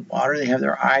stealth with water. They have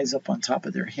their eyes up on top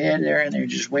of their head there, and they're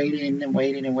just waiting and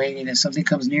waiting and waiting. If something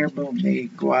comes near, boom, they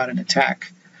go out and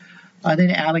attack.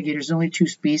 Then alligators, only 2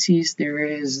 species. There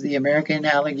is the American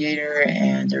alligator,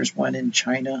 and there's one in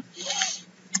China.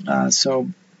 So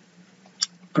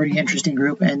pretty interesting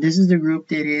group, and this is the group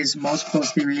that is most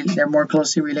closely they're more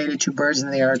closely related to birds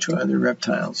than they are to other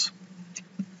reptiles.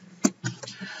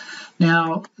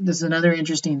 Now, this is another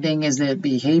interesting thing, is that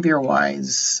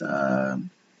behavior-wise,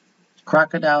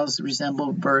 crocodiles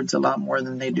resemble birds a lot more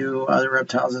than they do other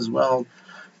reptiles as well.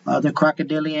 The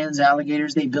crocodilians,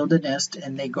 alligators, they build a nest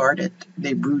and they guard it.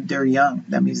 They brood their young.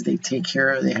 That means they take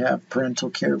care, they have parental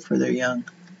care for their young,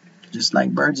 just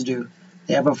like birds do.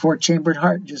 They have a four-chambered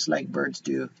heart, just like birds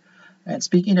do. And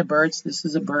speaking of birds, this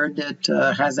is a bird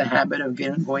that has a habit of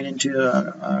going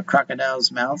into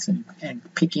crocodiles' mouths and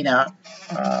picking out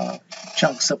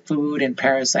chunks of food and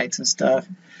parasites and stuff.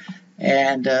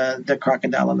 And the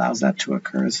crocodile allows that to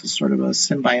occur. So it's sort of a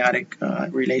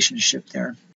symbiotic relationship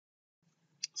there.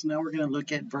 So now we're going to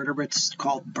look at vertebrates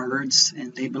called birds,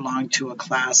 and they belong to a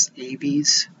class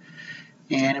Aves.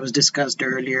 And it was discussed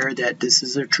earlier that this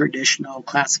is a traditional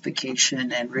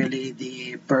classification, and really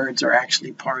the birds are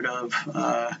actually part of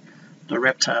the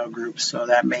reptile group. So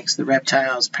that makes the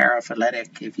reptiles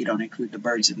paraphyletic if you don't include the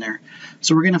birds in there.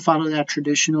 So we're going to follow that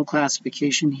traditional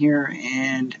classification here,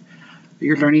 and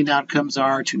your learning outcomes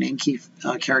are to name key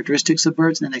characteristics of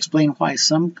birds and then explain why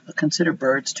some consider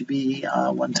birds to be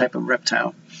one type of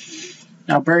reptile.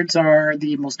 Now, birds are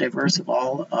the most diverse of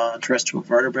all terrestrial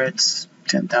vertebrates.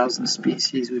 10,000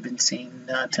 species. We've been seeing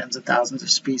tens of thousands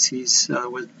of species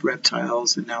with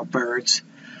reptiles and now birds.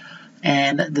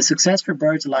 And the success for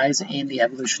birds lies in the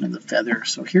evolution of the feather.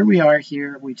 So here we are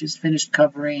here. We just finished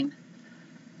covering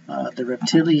the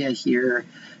reptilia here.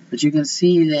 But you can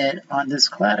see that on this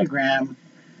cladogram,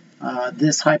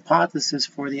 this hypothesis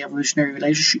for the evolutionary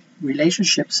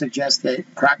relationship suggests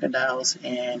that crocodiles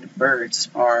and birds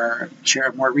share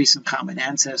a more recent common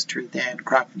ancestor than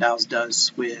crocodiles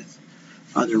does with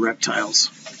other reptiles.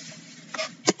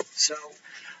 So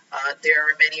there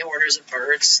are many orders of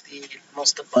birds. The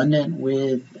most abundant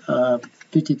with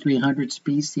 5,300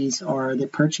 species are the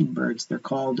perching birds. They're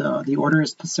called, the order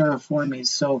is Passeriformes.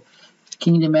 So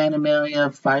kingdom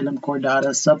Animalia, phylum Chordata,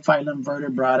 subphylum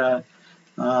Vertebrata,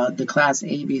 the class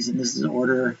Aves, and this is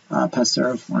order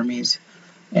Passeriformes.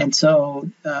 And so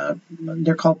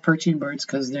they're called perching birds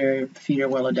because their feet are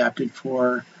well adapted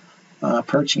for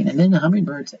perching. And then the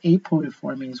hummingbirds,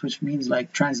 apodiformes, which means,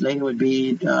 like, translated would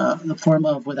be the form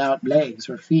of without legs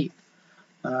or feet.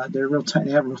 They're real tiny.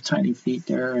 They have real tiny feet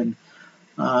there. And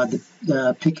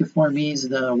the piciformes,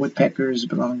 the woodpeckers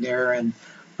belong there, and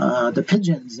the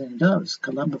pigeons and doves,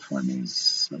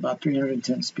 columbiformes, about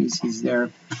 310 species there.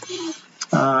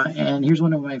 And here's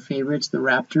one of my favorites, the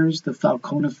raptors, the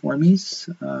falconiformes,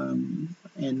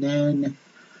 and then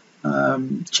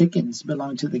chickens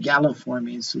belong to the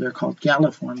galliformes, so they're called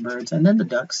galliform birds, and then the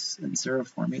ducks and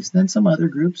cerviformes, and then some other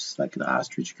groups like the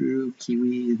ostrich group,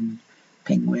 kiwi, and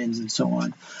penguins, and so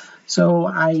on. So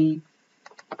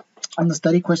on the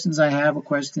study questions, I have a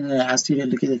question that I asked you to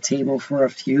look at the table for a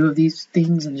few of these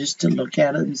things and just to look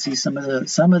at it and see some of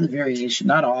the variation,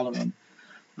 not all of them.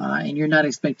 And you're not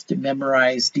expected to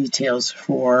memorize details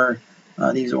for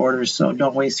these orders, so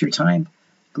don't waste your time.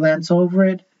 Glance over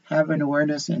it, have an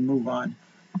awareness, and move on.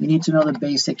 You need to know the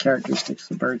basic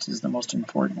characteristics of birds is the most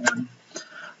important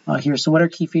one. Here, so what are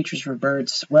key features for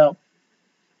birds? Well,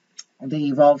 they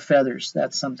evolve feathers.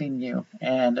 That's something new.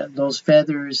 And those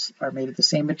feathers are made of the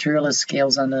same material as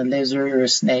scales on a lizard or a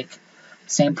snake,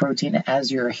 same protein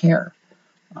as your hair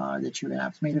that you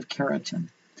have. It's made of keratin.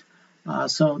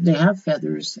 So they have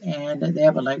feathers, and they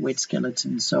have a lightweight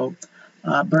skeleton. So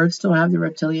birds still have the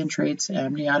reptilian traits,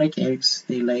 amniotic eggs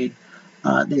they lay.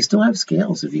 They still have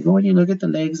scales. If you go and you look at the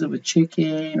legs of a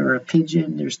chicken or a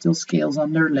pigeon, there's still scales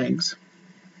on their legs.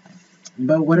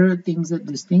 But what are the things that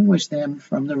distinguish them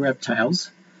from the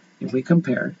reptiles, if we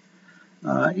compare,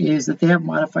 is that they have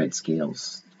modified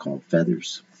scales called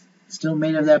feathers, still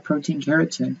made of that protein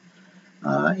keratin.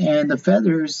 And the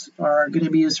feathers are going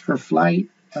to be used for flight,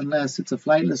 unless it's a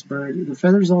flightless bird. The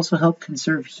feathers also help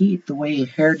conserve heat the way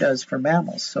hair does for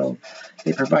mammals, so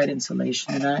they provide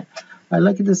insulation. And I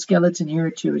look at the skeleton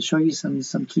here to show you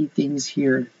some key things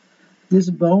here. This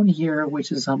bone here,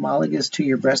 which is homologous to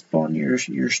your breastbone,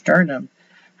 your sternum,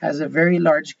 has a very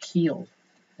large keel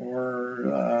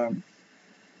or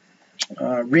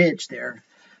ridge there.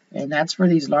 And that's for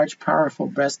these large, powerful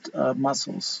breast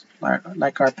muscles,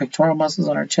 like our pectoral muscles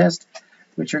on our chest,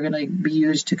 which are going to be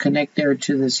used to connect there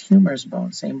to this humerus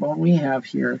bone, same bone we have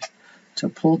here, to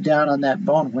pull down on that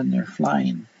bone when they're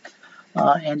flying.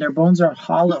 And their bones are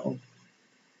hollow,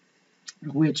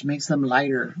 which makes them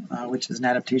lighter, which is an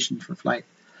adaptation for flight.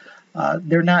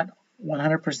 They're not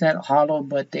 100% hollow,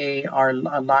 but they are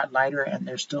a lot lighter, and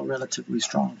they're still relatively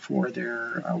strong for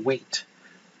their weight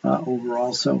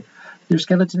overall. So their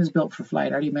skeleton is built for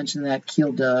flight. I already mentioned that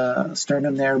keeled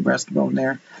sternum there, breastbone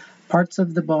there. Parts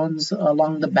of the bones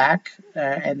along the back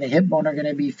and the hip bone are going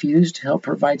to be fused to help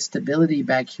provide stability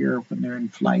back here when they're in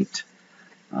flight.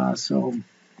 Some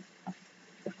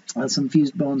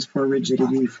fused bones for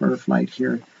rigidity for flight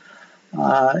here.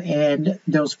 And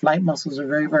those flight muscles are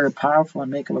very, very powerful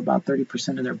and make up about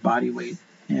 30% of their body weight.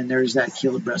 And there's that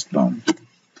keeled breastbone.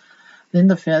 Then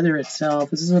the feather itself,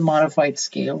 this is a modified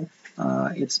scale.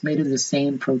 It's made of the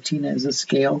same protein as a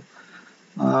scale.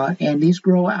 And these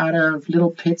grow out of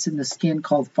little pits in the skin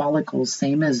called follicles,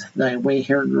 same as the way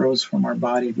hair grows from our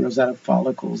body. It grows out of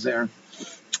follicles there.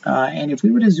 And if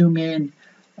we were to zoom in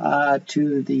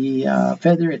to the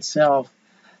feather itself,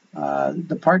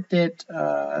 the part that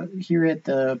here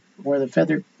at where the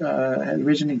feather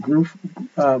originally grew,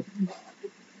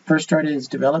 first started its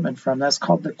development from, that's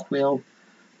called the quill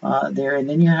there. And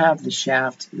then you have the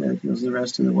shaft that goes the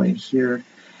rest of the way here.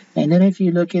 And then if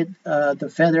you look at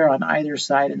the feather on either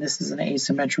side, and this is an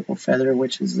asymmetrical feather,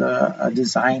 which is a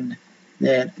design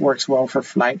that works well for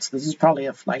flight. So this is probably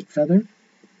a flight feather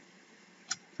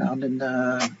found in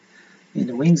the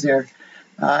wings there.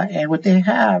 And what they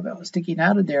have sticking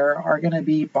out of there are going to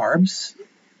be barbs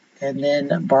and then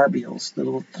barbioles, the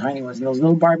little tiny ones. And those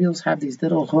little barbioles have these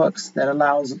little hooks that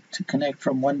allows to connect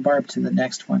from one barb to the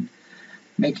next one,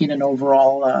 making an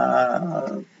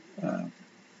overall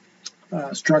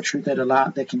structure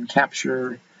that can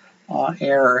capture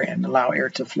air and allow air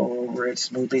to flow over it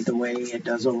smoothly the way it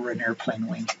does over an airplane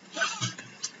wing.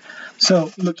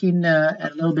 So looking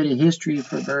at a little bit of history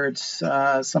for birds,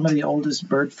 some of the oldest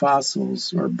bird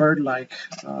fossils or bird-like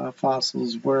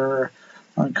fossils were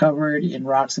uncovered in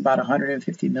rocks about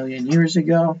 150 million years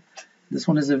ago. This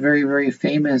one is a very, very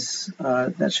famous,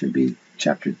 that should be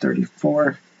chapter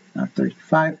 34, not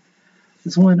 35.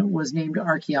 This one was named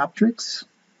Archaeopteryx.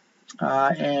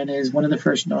 And is one of the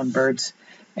first known birds.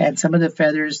 And some of the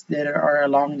feathers that are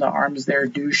along the arms there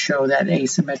do show that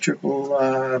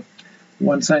asymmetrical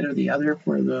one side or the other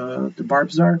where the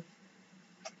barbs are,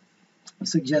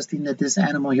 suggesting that this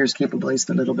animal here is capable of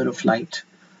a little bit of flight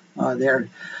there.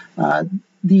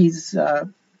 These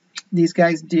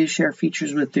guys do share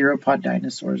features with theropod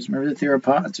dinosaurs. Remember, the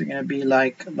theropods are going to be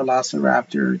like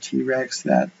Velociraptor, T-Rex,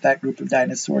 that group of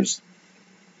dinosaurs.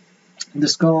 The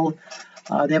skull.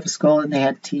 They have a skull and they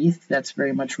had teeth. That's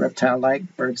very much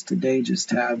reptile-like. Birds today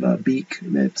just have a beak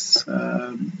that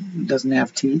doesn't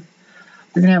have teeth.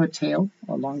 They're going to have a tail,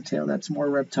 a long tail that's more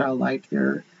reptile-like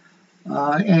there.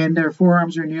 And their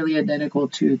forearms are nearly identical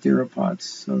to theropods.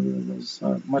 So those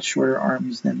much shorter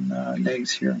arms than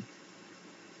legs here.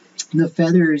 The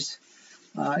feathers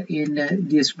in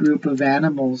this group of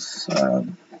animals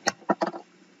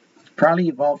probably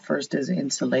evolved first as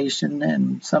insulation,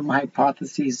 and some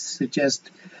hypotheses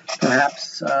suggest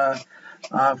perhaps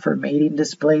for mating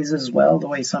displays as well, the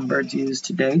way some birds use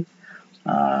today.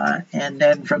 And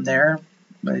then from there,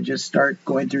 they just start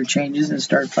going through changes and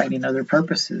start finding other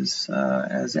purposes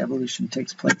as evolution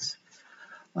takes place.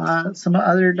 Some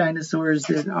other dinosaurs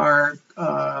that are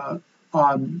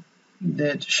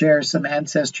that share some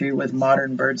ancestry with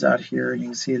modern birds out here, and you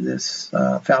can see this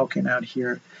falcon out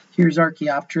here. Here's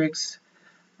Archaeopteryx,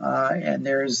 and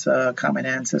there's a common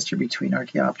ancestor between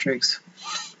Archaeopteryx.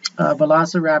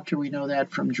 Velociraptor, we know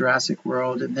that from Jurassic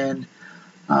World, and then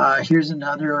here's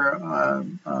another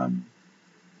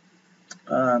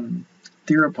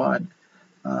theropod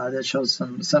that shows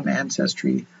some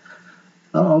ancestry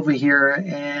over here,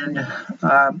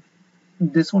 and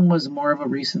this one was more of a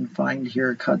recent find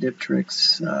here,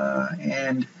 Caudipteryx,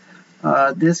 and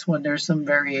this one, there's some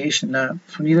variation.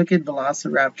 When you look at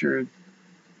Velociraptor,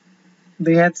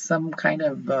 they had some kind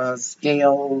of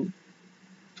scale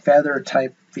feather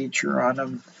type feature on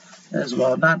them as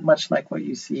well, not much like what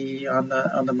you see on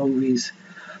the movies.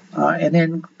 And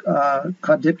then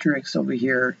Caudipteryx over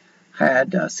here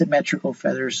had symmetrical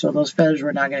feathers, so those feathers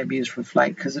were not going to be used for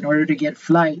flight, because in order to get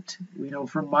flight, we know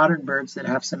from modern birds that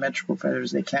have symmetrical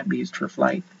feathers, they can't be used for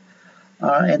flight.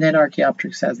 And then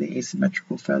Archaeopteryx has the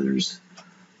asymmetrical feathers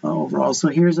overall. So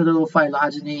here's a little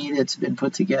phylogeny that's been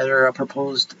put together, a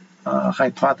proposed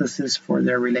hypothesis for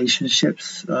their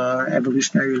relationships,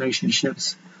 evolutionary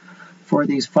relationships for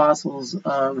these fossils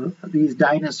of these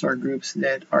dinosaur groups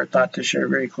that are thought to share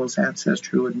very close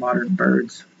ancestry with modern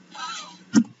birds.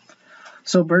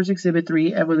 So birds exhibit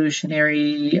three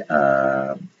evolutionary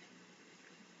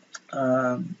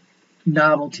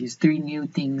novelties, three new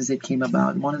things that came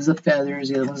about. One is the feathers,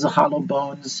 the other one is the hollow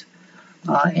bones,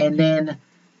 and then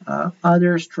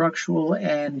other structural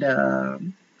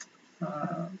and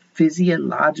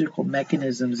physiological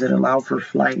mechanisms that allow for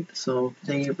flight. So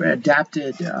they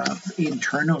adapted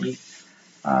internally,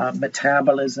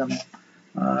 metabolism,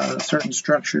 certain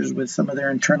structures with some of their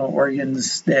internal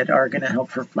organs that are going to help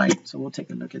for flight. So we'll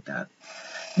take a look at that.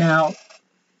 Now,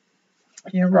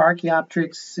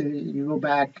 Archaeopteryx, you go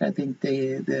back, I think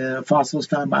the fossils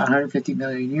found about 150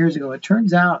 million years ago. It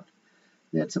turns out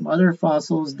that some other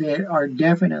fossils that are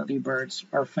definitely birds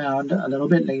are found a little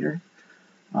bit later,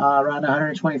 around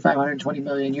 125, 120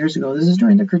 million years ago. This is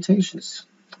during the Cretaceous.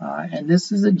 And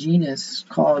this is a genus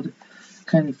called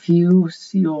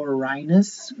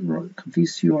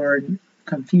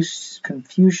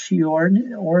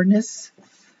Confuciornis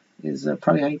is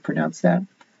probably how you pronounce that.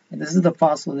 And this is the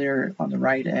fossil there on the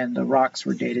right, and the rocks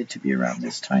were dated to be around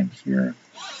this time here.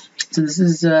 So this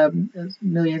is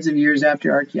millions of years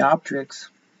after Archaeopteryx.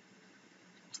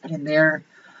 And their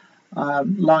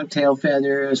long tail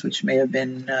feathers, which may have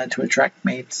been to attract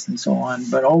mates and so on,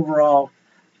 but overall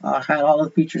had all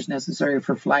the features necessary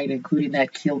for flight, including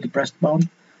that keeled breastbone.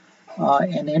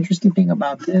 And the interesting thing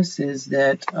about this is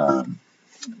that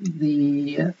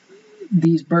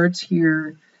these birds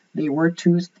here, they were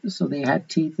toothed, so they had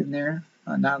teeth in there,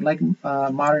 not like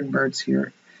modern birds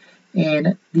here.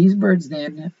 And these birds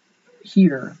then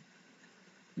here,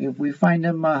 if we find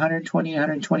them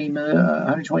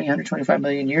 125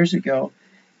 million years ago,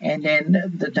 and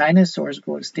then the dinosaurs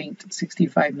go extinct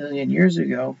 65 million years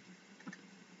ago,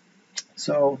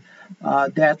 so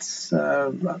that's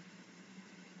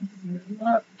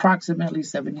approximately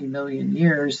 70 million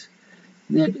years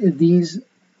that these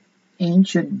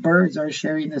ancient birds are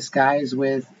sharing the skies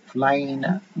with flying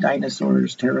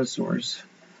dinosaurs, pterosaurs.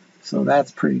 So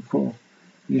that's pretty cool.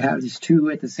 You have these two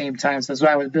at the same time. So that's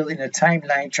why I was building a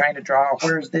timeline, trying to draw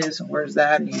where's this and where's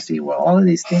that. And you see, well, all of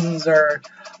these things are,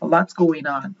 a lot's going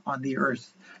on the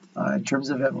Earth in terms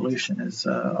of evolution is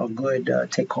a good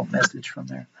take-home message from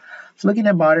there. So looking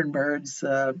at modern birds,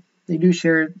 they do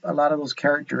share a lot of those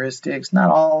characteristics. Not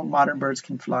all modern birds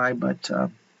can fly, but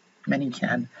many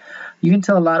can. You can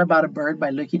tell a lot about a bird by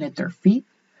looking at their feet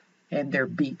and their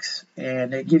beaks,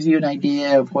 and it gives you an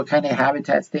idea of what kind of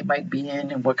habitats they might be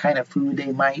in and what kind of food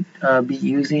they might be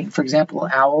using. For example,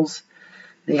 owls,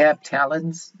 they have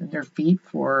talons in their feet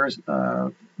for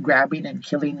grabbing and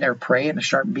killing their prey, and a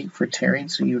sharp beak for tearing,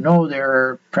 so you know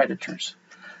they're predators.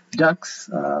 Ducks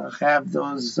have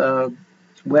those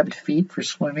webbed feet for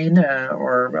swimming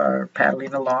or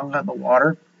paddling along on the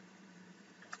water,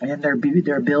 and their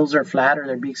bills are flat, or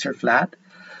their beaks are flat.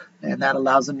 And that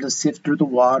allows them to sift through the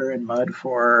water and mud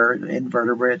for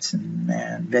invertebrates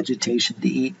and vegetation to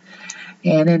eat.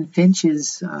 And then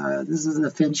finches, this is the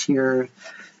finch here. You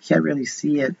can't really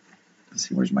see it. Let's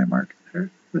see, where's my marker?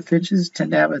 The finches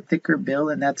tend to have a thicker bill,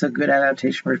 and that's a good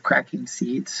adaptation for cracking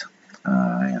seeds.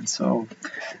 And so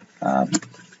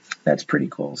that's pretty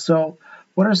cool. So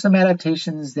what are some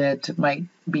adaptations that might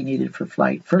be needed for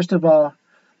flight? First of all,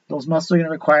 those muscles are going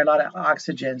to require a lot of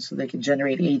oxygen so they can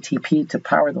generate ATP to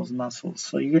power those muscles.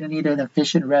 So you're going to need an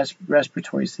efficient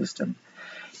respiratory system.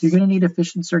 You're going to need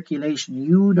efficient circulation.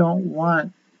 You don't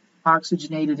want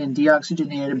oxygenated and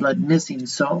deoxygenated blood mixing.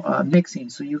 So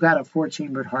you got a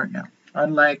 4-chambered heart now,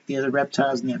 unlike the other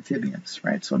reptiles and the amphibians,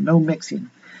 right? So no mixing.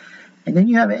 And then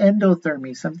you have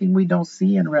endothermy, something we don't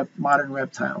see in modern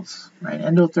reptiles, right?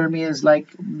 Endothermy is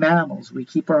like mammals. We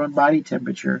keep our own body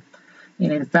temperature.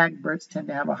 And in fact, birds tend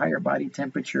to have a higher body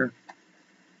temperature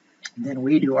than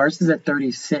we do. Ours is at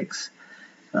 36.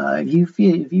 If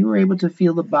you were able to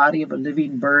feel the body of a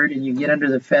living bird and you get under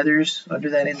the feathers,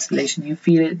 under that insulation, you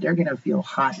feel it, they're going to feel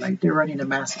hot, like they're running a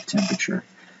massive temperature.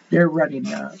 They're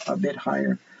running a bit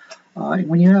higher. And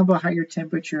when you have a higher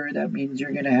temperature, that means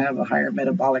you're going to have a higher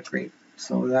metabolic rate.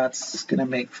 So that's going to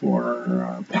make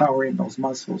for powering those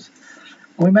muscles.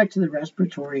 Going back to the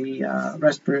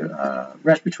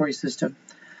respiratory system,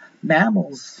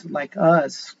 mammals like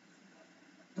us,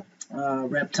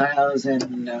 reptiles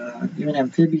and even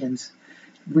amphibians,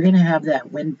 we're going to have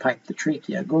that windpipe, the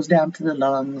trachea. It goes down to the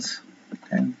lungs,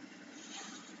 okay?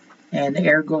 And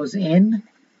air goes in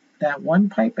that one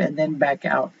pipe and then back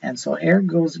out. And so air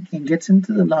goes and gets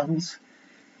into the lungs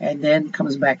and then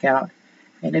comes back out.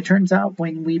 And it turns out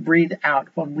when we breathe out,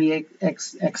 when we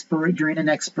during an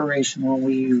expiration, when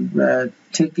we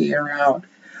take the air out,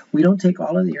 we don't take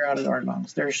all of the air out of our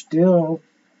lungs. There's still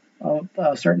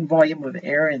a certain volume of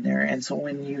air in there. And so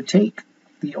when you take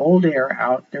the old air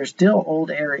out, there's still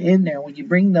old air in there. When you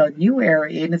bring the new air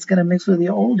in, it's going to mix with the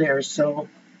old air. So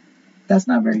that's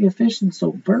not very efficient.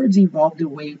 So birds evolved a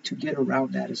way to get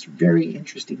around that. It's very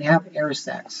interesting. They have air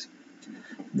sacs.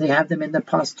 They have them in the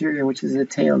posterior, which is the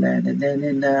tail end, and then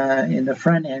in the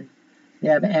front end, they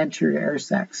have anterior air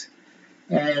sacs.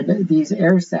 And these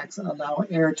air sacs allow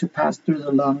air to pass through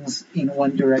the lungs in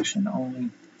one direction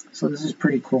only. So this is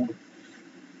pretty cool.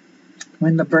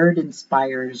 When the bird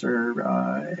inspires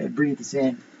or it breathes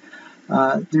in,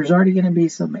 there's already going to be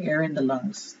some air in the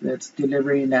lungs that's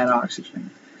delivering that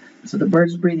oxygen. So the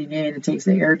bird's breathing in, it takes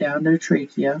the air down their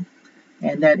trachea,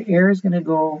 and that air is going to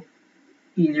go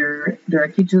either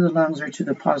directly to the lungs or to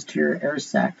the posterior air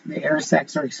sac. The air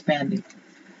sacs are expanding.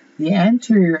 The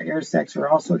anterior air sacs are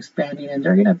also expanding, and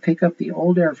they're going to pick up the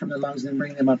old air from the lungs and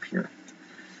bring them up here.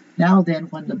 Now then,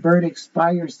 when the bird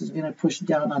expires, it's going to push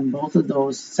down on both of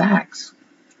those sacs.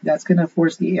 That's going to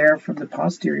force the air from the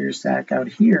posterior sac out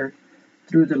here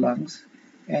through the lungs.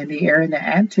 And the air in the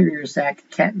anterior sac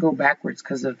can't go backwards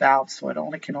because of valves, so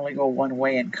it can only go one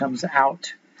way and comes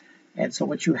out. And so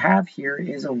what you have here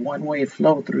is a one-way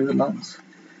flow through the lungs.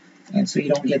 And so you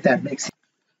don't get that mixing.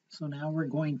 So now we're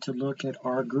going to look at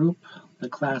our group, the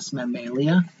class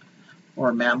Mammalia,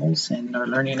 or mammals, and our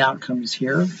learning outcomes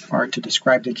here are to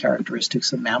describe the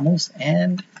characteristics of mammals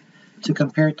and to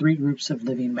compare three groups of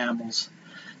living mammals.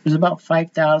 There's about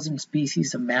 5,000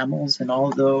 species of mammals, and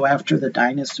although after the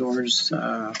dinosaurs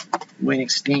went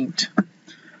extinct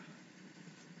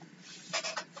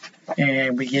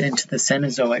and we get into the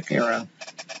Cenozoic era,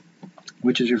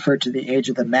 which is referred to the age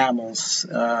of the mammals,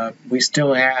 we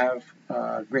still have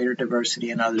greater diversity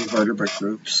in other vertebrate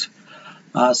groups.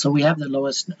 So we have the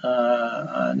lowest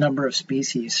number of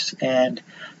species, and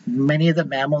many of the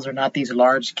mammals are not these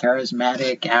large,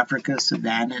 charismatic Africa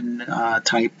savannan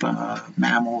type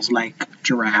mammals like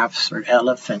giraffes or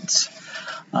elephants.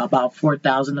 About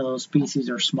 4,000 of those species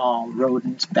are small: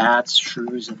 rodents, bats,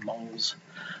 shrews, and moles.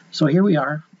 So here we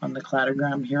are on the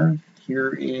cladogram here. Here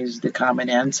is the common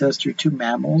ancestor to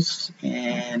mammals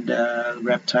and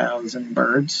reptiles and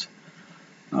birds.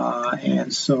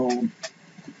 And so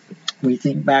we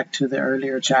think back to the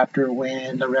earlier chapter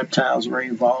when the reptiles were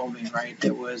evolving, right?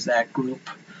 There was that group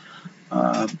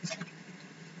of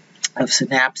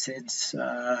synapsids,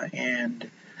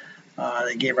 and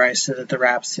they gave rise to the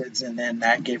therapsids, and then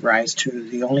that gave rise to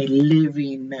the only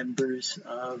living members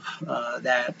of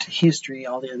that history.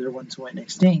 All the other ones went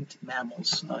extinct.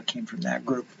 Mammals came from that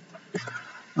group.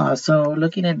 So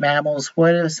looking at mammals,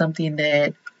 what is something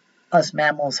that us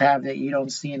mammals have that you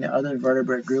don't see in the other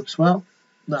vertebrate groups? Well,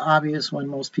 the obvious one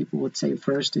most people would say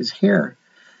first is hair,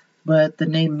 but the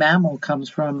name mammal comes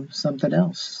from something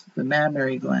else, the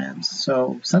mammary glands.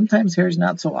 So sometimes hair is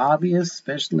not so obvious,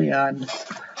 especially on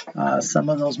some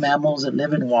of those mammals that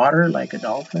live in water, like a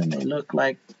dolphin. They look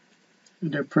like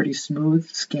they're pretty smooth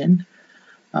skinned,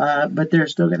 but they're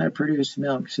still going to produce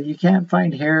milk. So you can't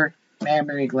find hair.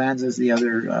 Mammary glands is the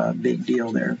other big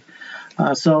deal there.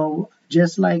 So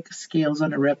just like scales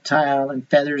on a reptile and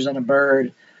feathers on a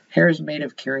bird, hair is made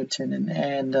of keratin,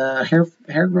 and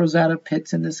hair grows out of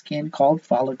pits in the skin called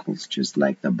follicles, just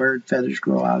like the bird feathers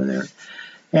grow out of there.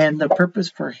 And the purpose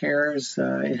for hair is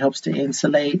it helps to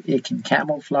insulate, it can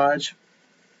camouflage,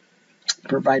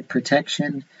 provide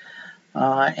protection,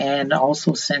 and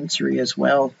also sensory as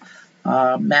well.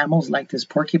 Mammals like this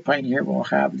porcupine here will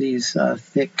have these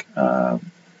thick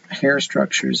hair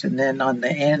structures, and then on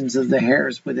the ends of the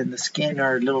hairs within the skin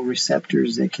are little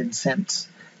receptors that can sense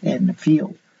and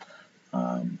feel.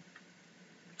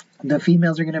 The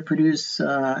females are going to produce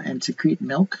and secrete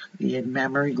milk in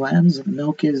mammary glands.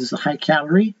 Milk is high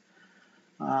calorie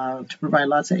to provide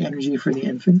lots of energy for the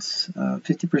infants.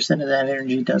 50% of that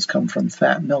energy does come from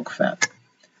fat, milk fat.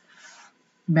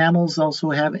 Mammals also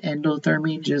have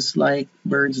endothermy, just like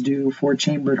birds do.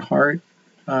 Four-chambered heart.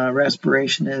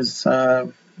 Respiration is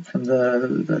from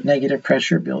the negative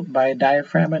pressure built by a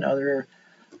diaphragm and other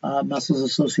muscles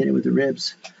associated with the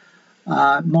ribs.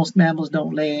 Most mammals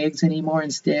don't lay eggs anymore.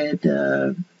 Instead,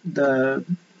 the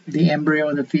embryo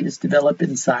and the fetus develop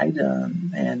inside,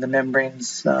 and the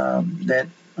membranes that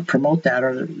promote that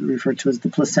are referred to as the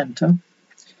placenta.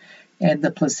 And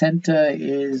the placenta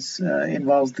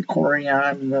involves the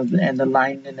chorion and the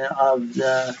lining of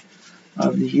the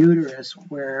uterus,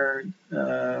 where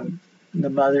the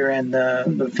mother and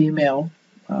the female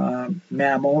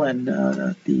mammal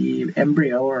and the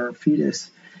embryo or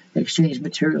fetus exchange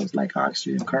materials like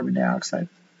oxygen and carbon dioxide.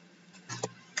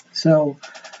 So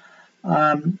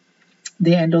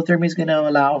the endothermy is going to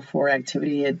allow for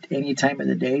activity at any time of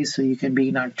the day, so you can be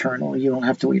nocturnal. You don't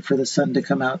have to wait for the sun to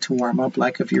come out to warm up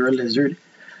like if you're a lizard.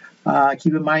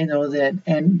 Keep in mind, though, that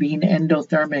being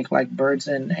endothermic like birds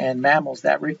and mammals,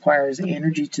 that requires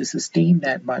energy to sustain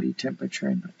that body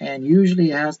temperature, and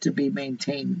usually it has to be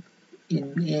maintained,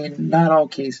 in not all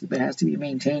cases, but it has to be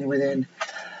maintained within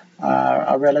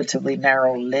a relatively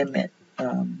narrow limit,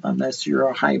 unless you're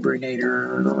a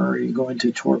hibernator or you go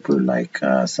into torpor like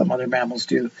some other mammals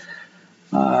do,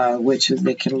 which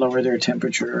they can lower their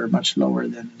temperature much lower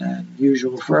than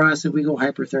usual. For us, if we go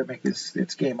hyperthermic,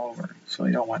 it's game over. So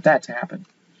you don't want that to happen.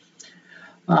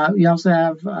 We also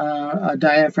have a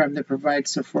diaphragm that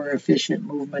provides for efficient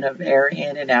movement of air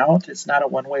in and out. It's not a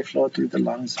one-way flow through the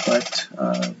lungs, but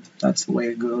that's the way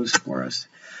it goes for us.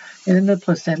 And then the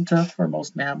placenta for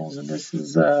most mammals, and this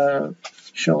is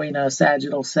showing a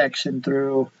sagittal section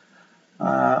through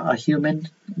a human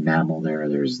mammal there.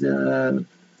 There's the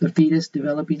the fetus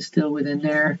developing still within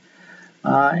there.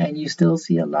 And you still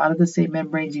see a lot of the same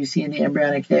membranes you see in the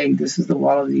embryonic egg. This is the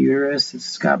wall of the uterus.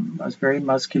 It's very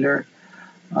muscular.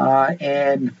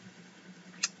 And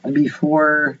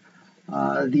before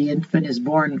the infant is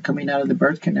born coming out of the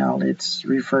birth canal, it's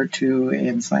referred to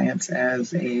in science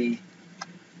as a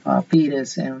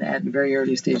fetus, and at very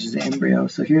early stages of embryo.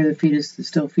 So here the fetus is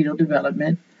still fetal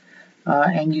development.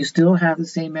 And you still have the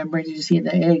same membranes you see in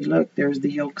the egg. Look, there's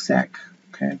the yolk sac.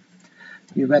 Okay,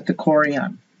 you've got the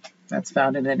chorion. That's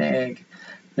found in an egg.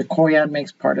 The chorion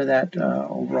makes part of that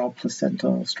overall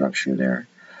placental structure there.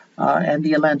 And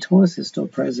the allantois is still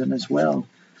present as well,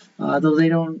 though they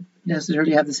don't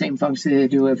necessarily have the same function they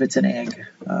do if it's an egg.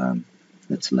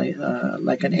 It's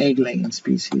like an egg-laying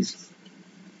species.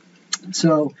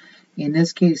 So in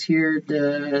this case here,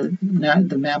 the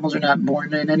mammals are not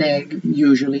born in an egg,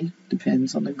 usually,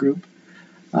 depends on the group.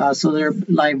 So they're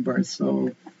live births.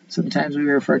 So sometimes we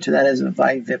refer to that as a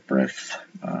viviparous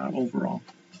overall.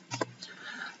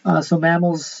 So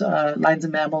mammals, lines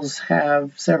of mammals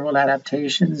have several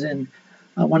adaptations, and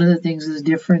one of the things is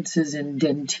differences in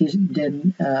dentition.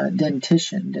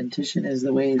 Dentition is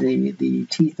the way the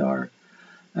teeth are.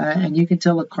 And you can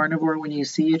tell a carnivore when you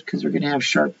see it because they're going to have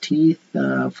sharp teeth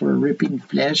for ripping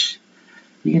flesh.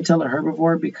 You can tell a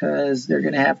herbivore because they're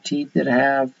going to have teeth that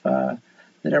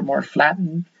are more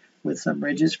flattened with some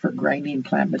ridges for grinding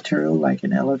plant material, like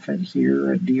an elephant here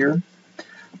or a deer.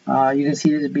 You can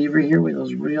see this beaver here with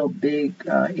those real big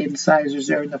incisors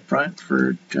there in the front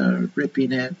for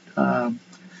ripping at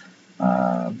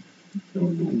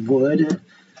wood.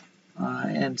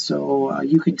 And so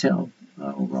you can tell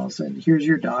overall. So here's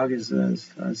your dog as a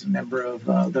member of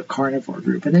the carnivore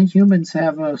group. And then humans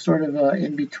have a sort of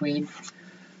in-between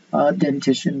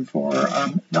dentition for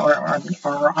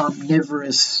our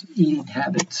omnivorous eating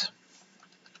habits.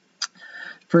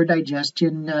 For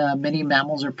digestion, many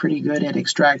mammals are pretty good at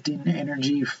extracting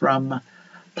energy from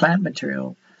plant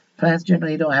material. Plants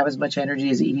generally don't have as much energy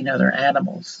as eating other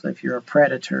animals, if you're a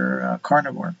predator, a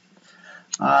carnivore.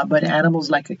 But animals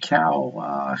like a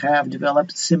cow have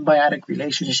developed symbiotic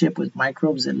relationship with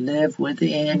microbes that live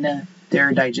within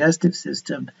their digestive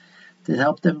system to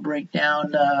help them break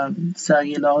down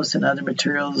cellulose and other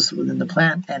materials within the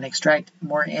plant and extract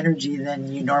more energy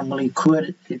than you normally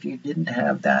could if you didn't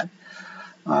have that.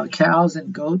 Cows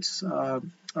and goats are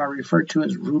referred to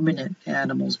as ruminant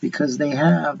animals because they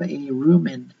have a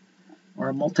rumen, or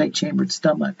a multi-chambered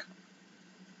stomach.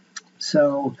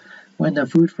 So when the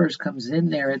food first comes in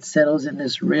there, it settles in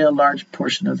this real large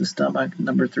portion of the stomach,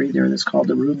 number 3 there, that's called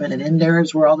the rumen. And in there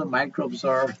is where all the microbes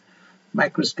are,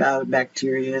 microscopic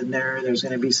bacteria in there. There's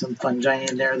going to be some fungi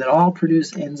in there that all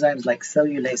produce enzymes like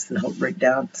cellulase that help break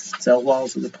down cell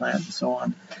walls of the plant and so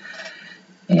on.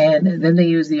 And then they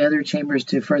use the other chambers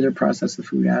to further process the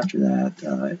food after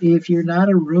that. If you're not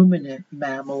a ruminant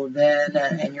mammal, then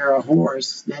and you're a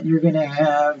horse, then you're going to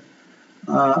have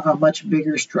a much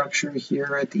bigger structure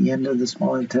here at the end of the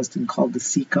small intestine called the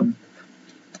cecum.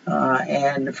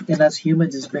 And in us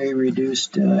humans, it's very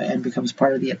reduced and becomes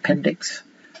part of the appendix,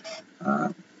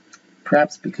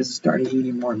 perhaps because it started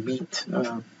eating more meat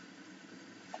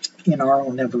in our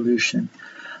own evolution.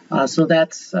 So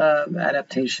that's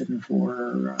adaptation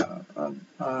for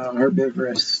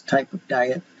herbivorous type of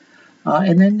diet.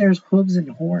 And then there's hooves and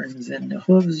horns, and the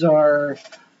hooves are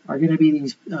going to be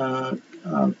these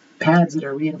pads that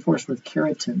are reinforced with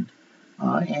keratin.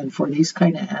 And for these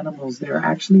kind of animals, they're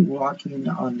actually walking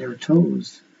on their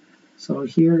toes. So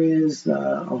here is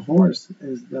a horse,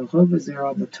 the hoof is there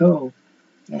on the toe,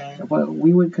 and what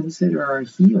we would consider our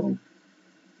heel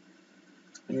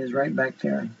is right back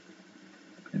there.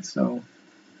 And so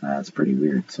that's pretty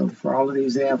weird. So for all of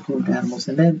these, they have hoofed animals.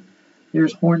 And then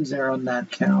there's horns there on that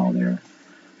cow there.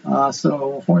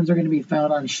 So horns are going to be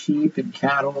found on sheep and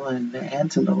cattle and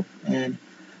antelope. And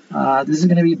this is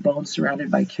going to be bone surrounded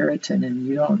by keratin,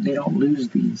 and they don't lose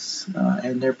these.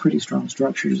 And they're pretty strong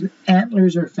structures.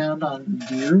 Antlers are found on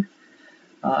deer,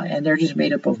 and they're just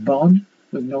made up of bone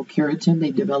with no keratin.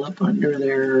 They develop under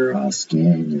their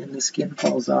skin, and the skin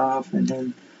falls off, and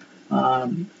then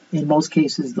in most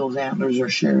cases, those antlers are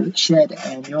shed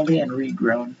annually and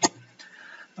regrown.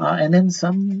 And then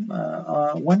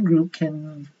one group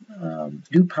can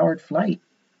do powered flight,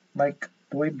 like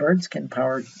the way birds can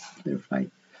power their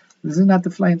flight. This is not the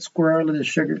flying squirrel or the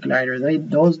sugar glider.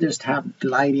 Those just have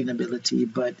gliding ability.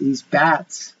 But these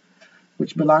bats,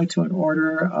 which belong to an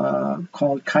order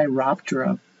called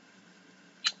Chiroptera,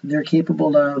 they're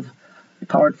capable of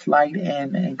powered flight,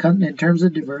 and in terms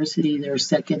of diversity, they're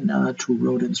second to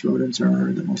rodents. Rodents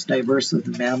are the most diverse of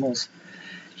the mammals.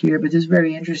 here. But this is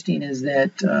very interesting is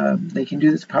that they can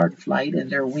do this powered flight, and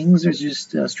their wings are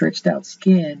just stretched out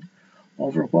skin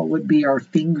over what would be our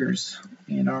fingers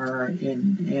in our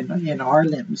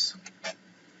limbs.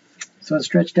 So it's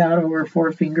stretched out over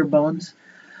 4 finger bones,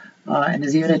 and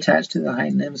is even attached to the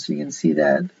hind limbs. So you can see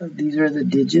that these are the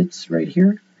digits right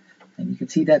here, and you can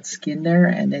see that skin there,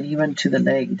 and then even to the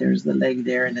leg. There's the leg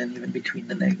there, and then even between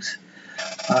the legs.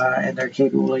 And they're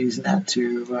capable of using that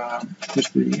to push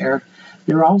through the air.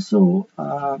 They're also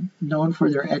known for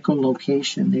their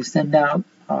echolocation. They send out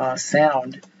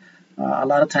sound. A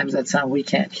lot of times that sound we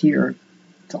can't hear.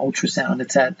 It's ultrasound.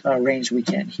 It's at a range we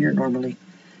can't hear normally.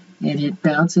 And it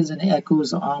bounces and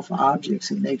echoes off objects,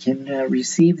 and they can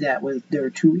receive that with their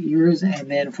 2 ears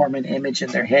and then form an image in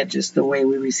their head, just the way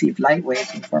we receive light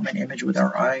waves and form an image with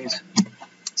our eyes.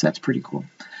 So that's pretty cool.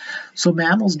 So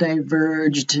mammals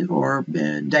diverged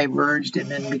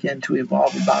and then began to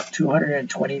evolve about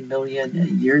 220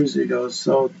 million years ago.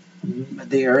 So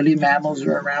the early mammals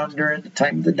were around during the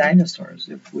time of the dinosaurs,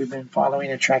 if we've been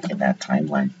following and tracking that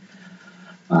timeline.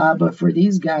 But for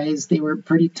these guys, they were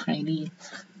pretty tiny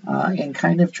and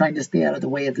kind of trying to stay out of the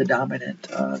way of the dominant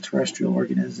terrestrial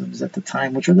organisms at the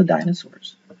time, which are the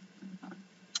dinosaurs.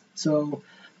 So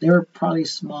they were probably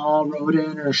small,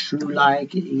 rodent or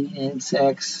shrew-like, eating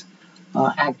insects,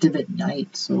 active at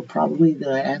night. So probably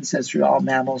the ancestry of all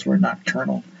mammals were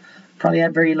nocturnal. Probably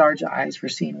had very large eyes for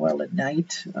seeing well at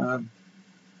night.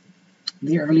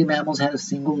 The early mammals had a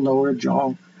single lower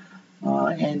jaw.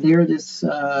 And they're this,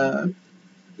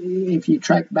 if you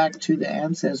track back to the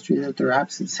ancestry, that the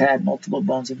Reptiles had multiple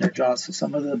bones in their jaw. So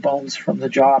some of the bones from the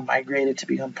jaw migrated to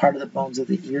become part of the bones of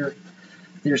the ear.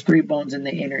 There's 3 bones in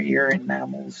the inner ear in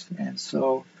mammals. And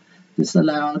so this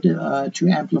allowed to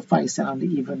amplify sound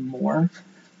even more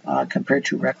compared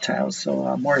to reptiles. So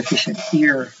a more efficient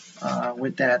ear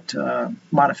with that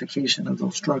modification of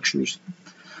those structures.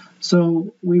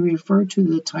 So we refer to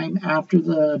the time after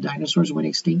the dinosaurs went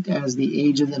extinct as the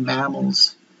age of the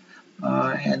mammals.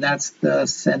 And that's the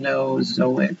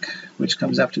Cenozoic, which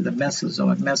comes after the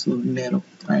Mesozoic, Meso-middle,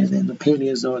 right? And then the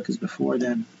Paleozoic is before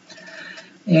then.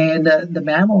 And the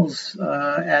mammals,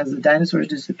 as the dinosaurs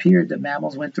disappeared, the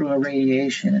mammals went through a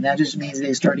radiation, and that just means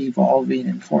they start evolving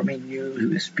and forming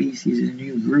new species and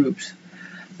new groups.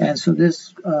 And so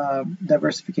this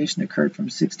diversification occurred from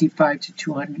 65 to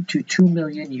 200 to 2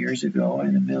 million years ago,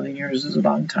 and 1 million years is a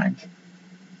long time.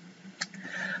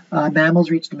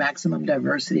 Mammals reached maximum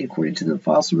diversity according to the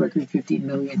fossil record 15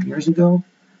 million years ago.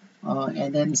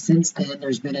 And then since then,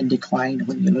 there's been a decline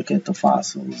when you look at the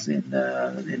fossils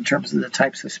in terms of the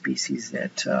types of species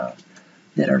that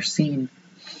are seen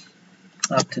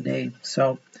up today.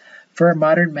 So for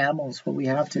modern mammals, what we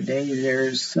have today,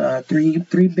 there's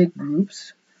three big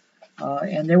groups.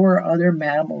 And there were other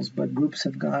mammals, but groups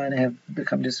have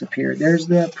become disappeared. There's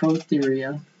the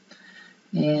Protheria.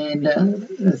 And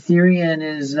the Therian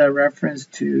is a reference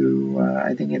to,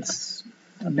 I think it's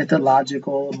a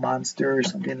mythological monster or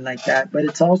something like that, but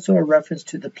it's also a reference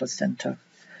to the placenta.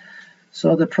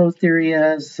 So the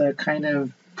Protheria is a kind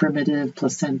of primitive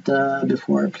placenta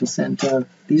before a placenta.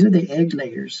 These are the egg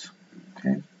layers,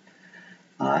 okay?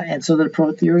 And so the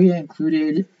Protheria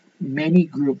included many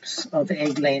groups of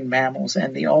egg-laying mammals,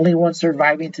 and the only one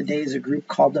surviving today is a group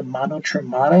called the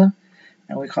Monotremata,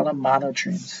 and we call them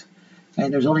monotremes.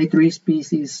 And there's only 3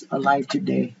 species alive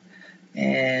today.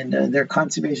 And their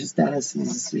conservation status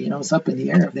is, it's up in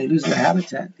the air. If they lose their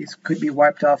habitat, these could be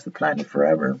wiped off the planet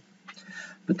forever.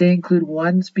 But they include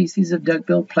 1 species of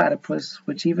duck-billed platypus,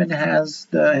 which even has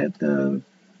the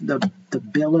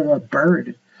bill of a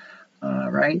bird,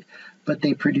 right? But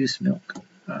they produce milk,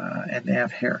 and they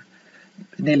have hair.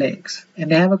 And they lay eggs.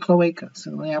 And they have a cloaca,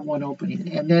 so they have 1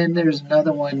 opening. And then there's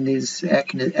another one, these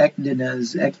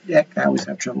ecdinas. I always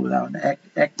have trouble with that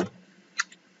one.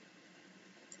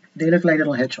 They look like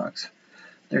little hedgehogs.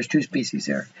 There's 2 species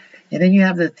there. And then you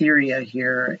have the Theria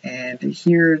here. And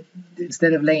here,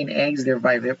 instead of laying eggs, they're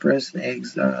viviparous.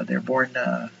 Eggs, they're born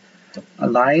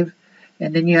alive.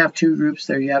 And then you have 2 groups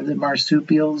there. You have the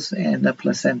marsupials and the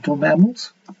placental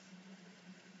mammals.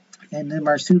 And the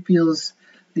marsupials,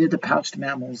 they're the pouched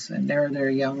mammals, and their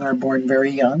young are born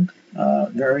very young,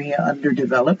 very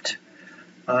underdeveloped.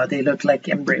 They look like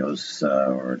embryos,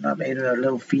 or not made of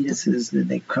little fetuses. Then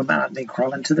they come out and they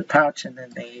crawl into the pouch, and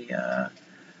then they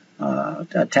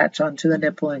attach onto the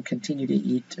nipple and continue to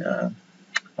eat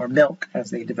or milk as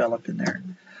they develop in there.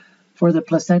 For the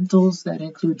placentals, that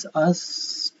includes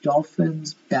us,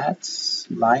 dolphins, bats,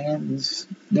 lions.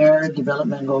 Their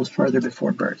development goes further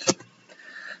before birth.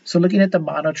 So looking at the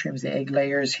monotremes, the egg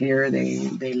layers here, they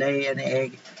lay an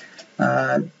egg.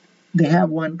 They have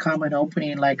one common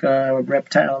opening like a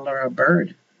reptile or a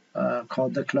bird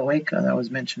called the cloaca that was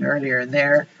mentioned earlier. And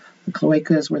there, the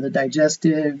cloaca is where the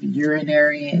digestive,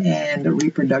 urinary, and the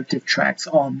reproductive tracts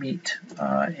all meet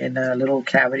in a little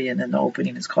cavity, and then the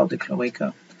opening is called the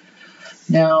cloaca.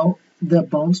 Now, the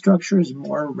bone structure is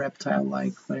more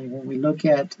reptile-like. When we look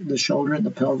at the shoulder and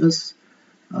the pelvis,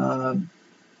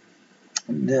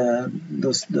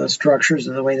 the structures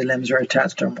and the way the limbs are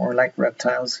attached are more like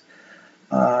reptiles.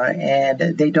 And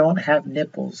they don't have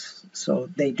nipples. So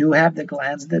they do have the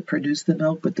glands that produce the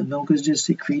milk, but the milk is just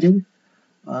secreted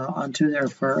onto their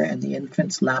fur, and the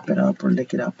infants lap it up or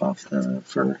lick it up off the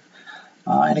fur.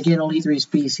 And again, only 3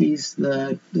 species,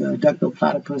 the duckbill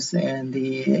platypus and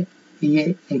the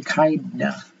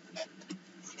echidna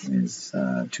is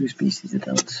 2 species of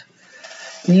those.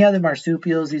 The other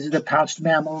marsupials, these are the pouched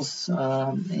mammals,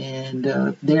 and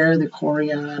they're the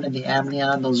chorion and the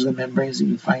amnion. Those are the membranes that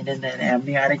you find in an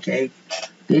amniotic egg.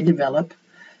 They develop.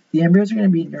 The embryos are going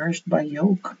to be nourished by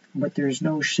yolk, but there's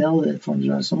no shell that forms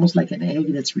around. It's almost like an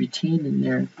egg that's retained in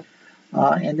there.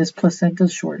 And this placenta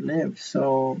is short-lived,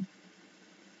 so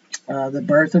the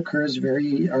birth occurs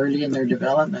very early in their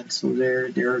development. So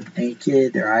they're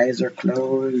naked, their eyes are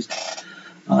closed.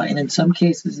 And in some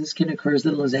cases, this can occur as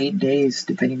little as 8 days,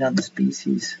 depending on the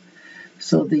species.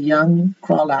 So the young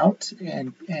crawl out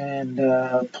and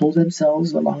pull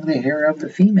themselves along the hair of the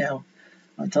female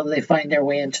until they find their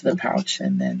way into the pouch,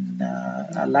 and then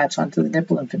latch onto the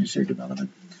nipple and finish their development.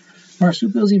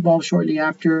 Marsupials evolved shortly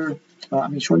before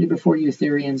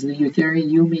eutherians. The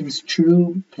eutherian, U means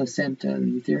true placenta.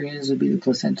 The eutherians would be the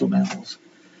placental mammals.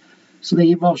 So they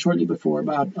evolved shortly before,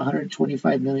 about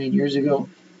 125 million years ago.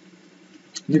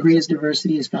 The greatest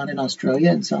diversity is found in Australia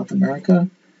and South America.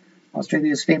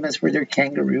 Australia is famous for their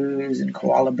kangaroos and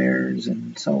koala bears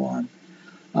and so on.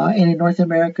 And in North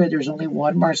America, there's only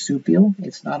one marsupial.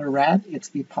 It's not a rat, it's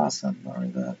the possum, or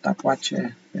the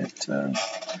tacuache, that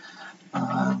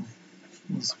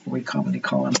is what we commonly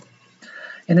call them.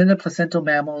 And then the placental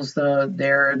mammals,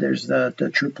 there's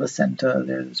the true placenta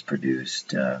that's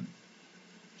produced.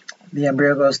 The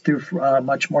embryo goes through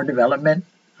much more development.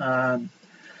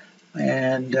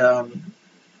 And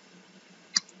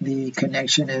the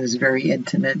connection is very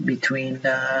intimate between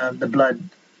the blood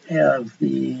of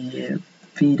the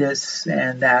fetus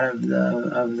and that of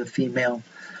the female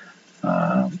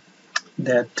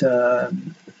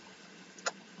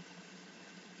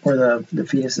where the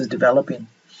fetus is developing.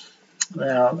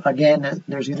 Now, again,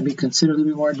 there's going to be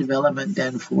considerably more development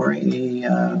than for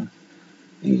a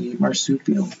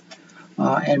marsupial.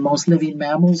 And most living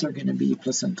mammals are going to be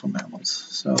placental mammals.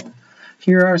 So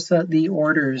here are the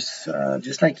orders.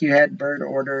 Just like you had bird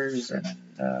orders and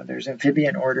there's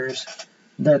amphibian orders,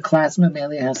 the class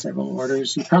Mammalia has several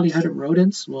orders. You've probably heard of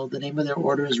rodents. Well, the name of their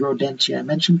order is Rodentia. I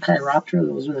mentioned Chiroptera.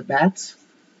 Those are the bats.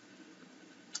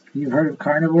 You've heard of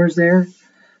carnivores there.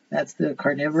 That's the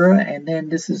carnivora. And then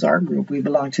this is our group. We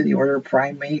belong to the order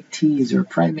Primates or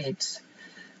primates,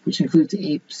 which includes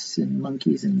apes and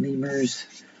monkeys and lemurs.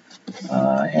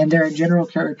 And their general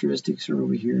characteristics are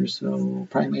over here. So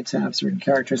primates have certain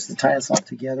characteristics that tie us all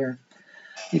together.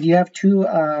 If you have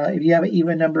an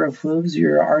even number of hooves,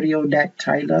 you're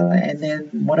Artiodactyla. And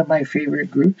then one of my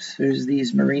favorite groups, there's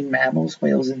these marine mammals,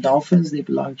 whales and dolphins. They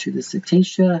belong to the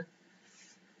Cetacea.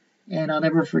 And I'll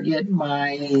never forget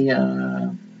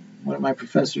one of my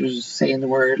professors saying the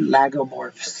word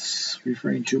lagomorphs,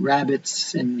 referring to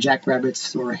rabbits and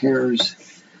jackrabbits or hares.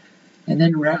 And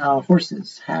then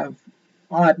horses have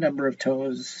odd number of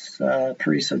toes,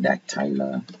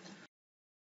 Perissodactyla.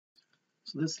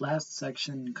 So this last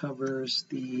section covers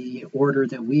the order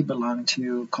that we belong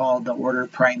to, called the order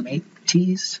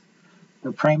Primates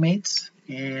or primates.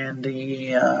 And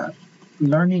the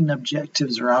learning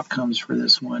objectives or outcomes for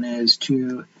this one is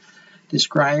to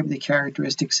describe the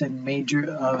characteristics and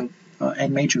major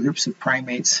groups of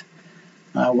primates.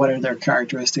 What are their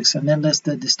characteristics? And then list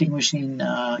the distinguishing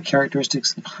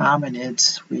characteristics of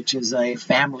hominids, which is a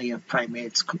family of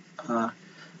primates.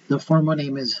 The formal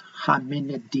name is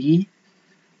Hominidae,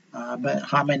 but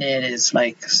hominid is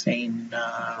like saying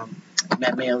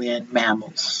mammalian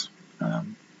mammals.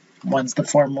 One's the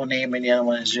formal name and the other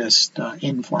one is just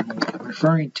informal,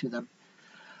 referring to them.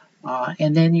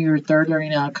 And then your third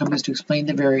learning outcome is to explain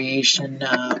the variations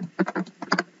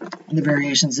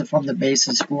that form the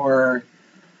basis for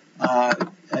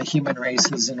human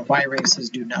races and why races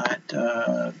do not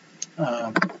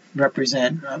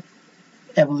represent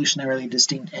evolutionarily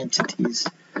distinct entities.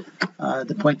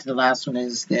 The point of the last one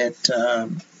is that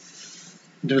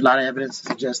there's a lot of evidence to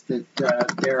suggest that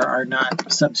there are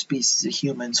not subspecies of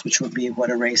humans, which would be what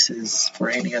a race is for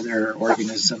any other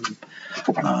organism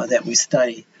that we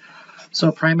study.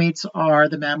 So primates are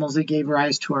the mammals that gave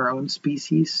rise to our own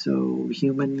species. So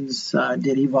humans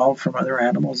did evolve from other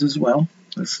animals as well.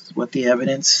 This is what the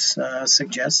evidence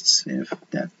suggests. If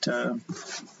that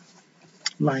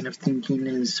line of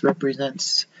thinking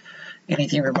represents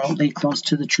anything remotely close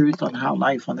to the truth on how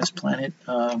life on this planet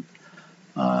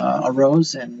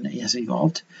arose and has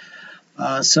evolved.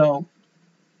 So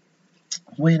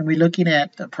when we're looking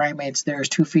at the primates, there's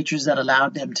two features that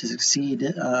allowed them to succeed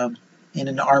in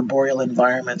an arboreal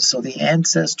environment. So the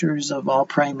ancestors of all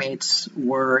primates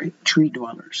were tree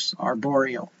dwellers,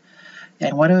 arboreal.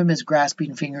 And one of them is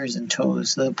grasping fingers and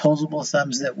toes. The opposable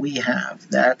thumbs that we have,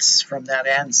 that's from that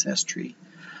ancestry.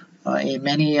 In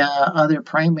many other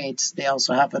primates, they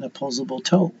also have an opposable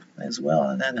toe as well,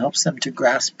 and that helps them to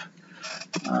grasp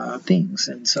things.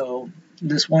 And so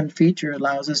this one feature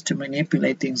allows us to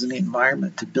manipulate things in the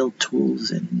environment, to build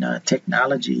tools and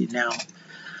technology. Now,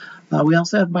 we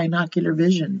also have binocular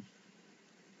vision.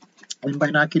 And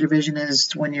binocular vision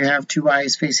is when you have two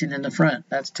eyes facing in the front.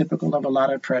 That's typical of a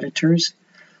lot of predators.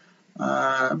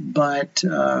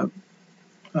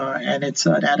 And it's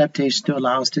an adaptation to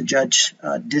allow us to judge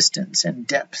distance and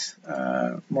depth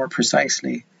more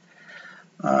precisely.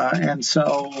 Those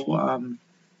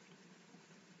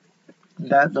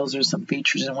are some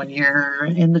features. And when you're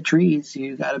in the trees,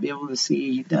 you got to be able to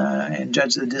see and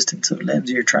judge the distance of limbs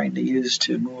you're trying to use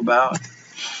to move about.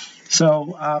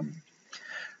 So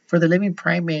for the living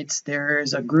primates, there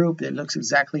is a group that looks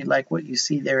exactly like what you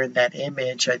see there in that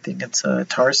image. I think it's a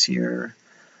tarsier.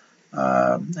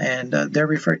 And they're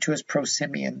referred to as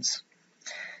prosimians.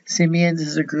 Simians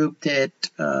is a group that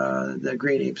the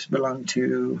great apes belong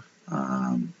to,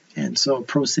 and so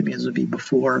prosimians would be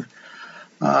before.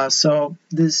 So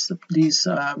these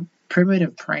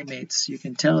primitive primates, you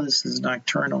can tell this is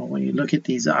nocturnal. When you look at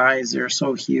these eyes, they're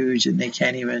so huge and they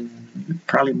can't even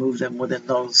probably move them within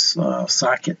those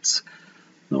sockets,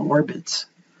 the orbits.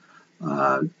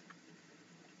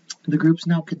 The group's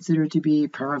now considered to be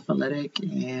paraphyletic,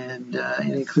 and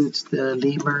it includes the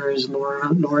lemurs,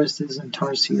 lorises, and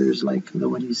tarsiers, like the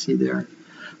one you see there.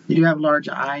 They do have large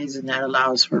eyes, and that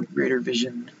allows for greater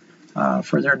vision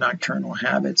for their nocturnal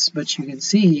habits. But you can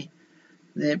see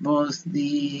that both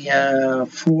the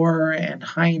fore and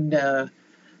hind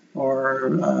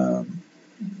or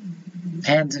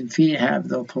hands and feet have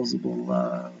the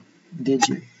opposable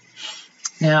digit.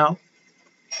 Now,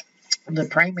 the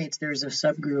primates, there's a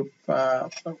subgroup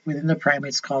within the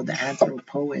primates called the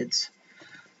anthropoids,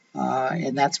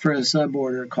 and that's for a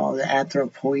suborder called the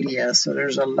Anthropoidea. So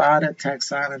there's a lot of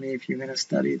taxonomy if you're going to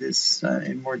study this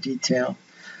in more detail,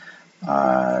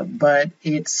 but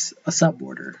it's a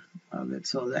suborder of it.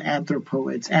 So the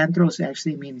anthropoids, anthros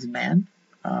actually means man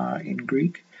in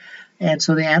Greek. And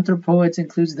so the anthropoids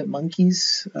includes the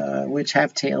monkeys, which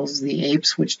have tails, the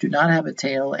apes, which do not have a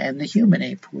tail, and the human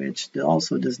ape, which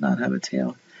also does not have a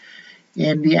tail.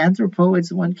 And the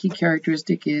anthropoids, one key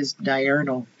characteristic is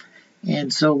diurnal.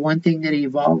 And so one thing that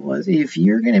evolved was if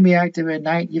you're going to be active at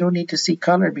night, you don't need to see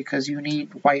color because you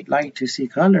need white light to see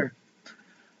color.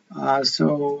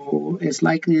 So it's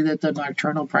likely that the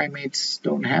nocturnal primates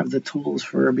don't have the tools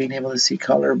for being able to see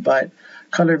color, but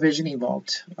color vision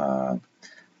evolved.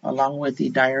 Along with the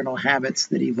diurnal habits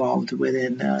that evolved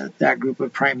within that group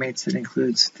of primates that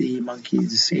includes the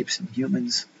monkeys, apes, and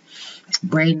humans.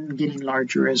 Brain getting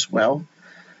larger as well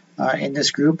in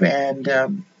this group, and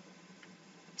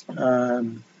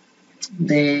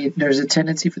there's a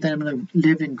tendency for them to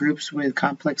live in groups with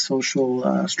complex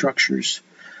social structures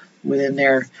within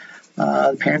their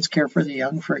parents care for the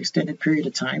young for an extended period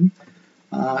of time.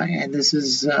 And this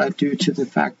is due to the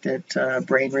fact that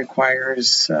brain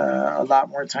requires a lot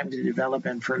more time to develop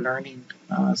and for learning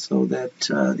so that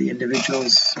the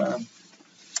individuals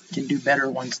can do better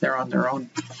once they're on their own.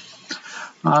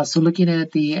 So looking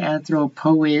at the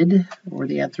anthropoid or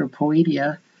the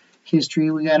Anthropoidea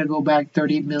history, we got to go back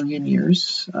 30 million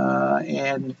years.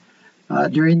 And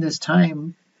during this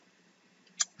time,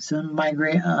 some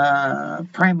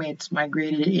primates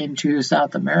migrated into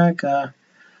South America.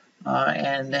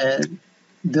 And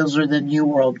those are the New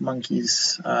World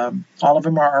monkeys. All of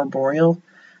them are arboreal.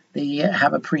 They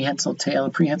have a prehensile tail.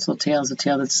 A prehensile tail is a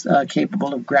tail that's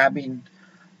capable of grabbing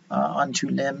onto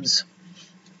limbs.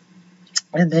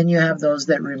 And then you have those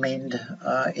that remained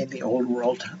in the Old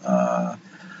World.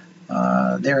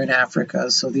 They're in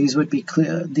Africa. So these would be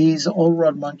these Old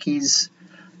World monkeys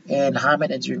and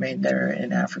hominids remained there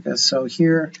in Africa. So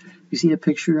here you see a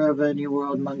picture of a New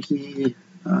World monkey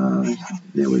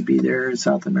They would be there in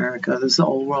South America. This is the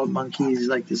old world monkeys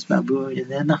like this baboon, and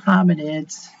then the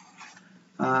hominids,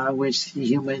 which the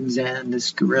humans and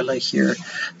this gorilla here.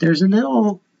 There's a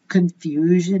little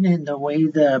confusion in the way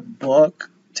the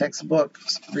textbook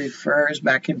refers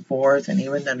back and forth, and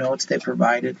even the notes they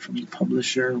provided from the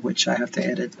publisher, which I have to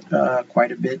edit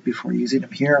quite a bit before using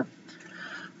them here.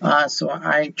 So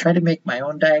I try to make my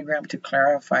own diagram to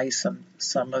clarify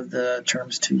some of the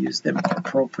terms to use them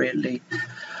appropriately.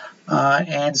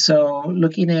 And so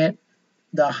looking at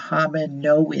the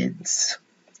hominoids.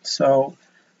 So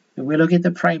if we look at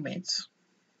the primates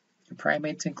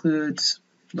includes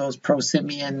those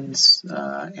prosimians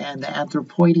and the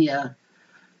anthropoidea,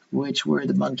 which were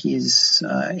the monkeys,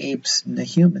 apes, and the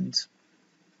humans.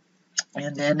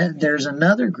 And then there's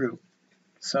another group.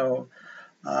 So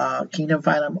kingdom,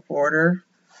 phylum, order,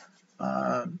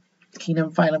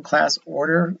 kingdom, phylum, class,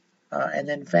 order, and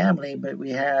then family. But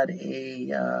we had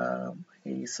a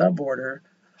suborder,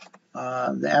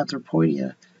 the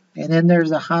Anthropoidea. And then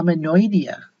there's a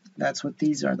hominoidea. That's what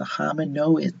these are. The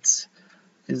hominoids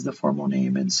is the formal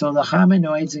name. And so the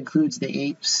hominoids includes the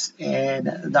apes and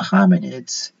the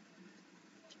hominids.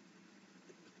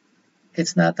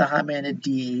 It's not the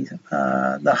hominidae.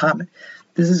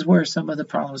 This is where some of the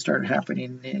problems start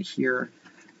happening here.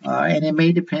 And it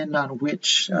may depend on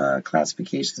which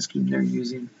classification scheme they're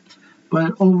using.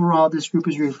 But overall, this group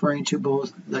is referring to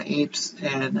both the apes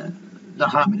and the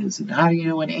hominids. And how do you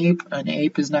know an ape? An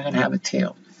ape is not going to have a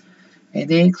tail. And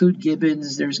they include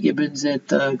gibbons. There's gibbons at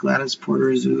Gladys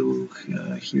Porter Zoo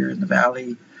here in the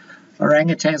valley.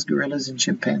 Orangutans, gorillas, and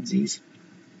chimpanzees.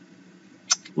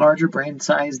 Larger brain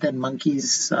size than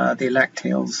monkeys. They lack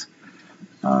tails.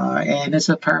 And it's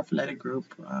a paraphyletic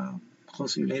group,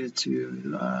 closely related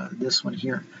to this one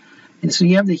here. And so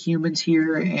you have the humans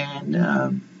here,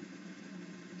 and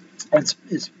it's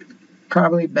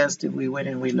probably best if we went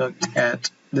and we looked at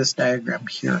this diagram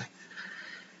here.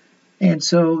 And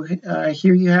so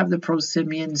here you have the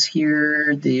prosimians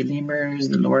here, the lemurs,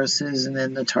 the lorises, and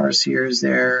then the tarsiers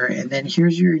there. And then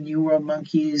here's your New World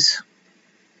monkeys,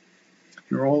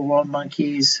 your Old World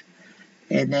monkeys,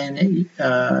 and then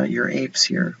your apes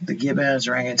here, the gibbons,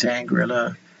 orangutan,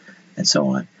 gorilla, and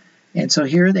so on. And so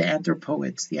here are the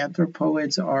anthropoids. The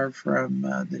anthropoids are from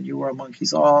the New World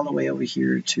monkeys all the way over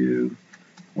here to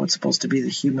what's supposed to be the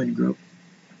human group.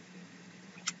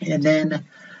 And then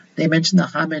they mentioned the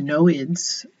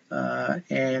hominoids,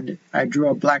 and I drew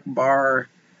a black bar.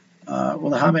 Well,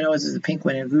 the hominoids is the pink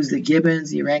one. It includes the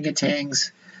gibbons, the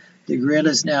orangutans, the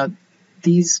gorillas. Now,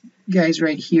 these guys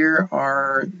right here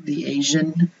are the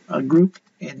Asian group,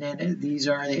 and then these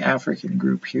are the African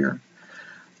group here.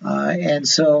 And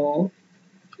so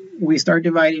we start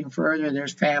dividing further.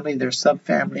 There's family, there's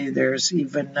subfamily, there's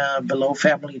even below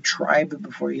family tribe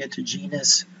before you get to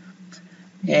genus.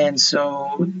 And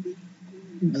so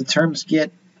the terms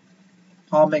get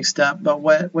all mixed up. But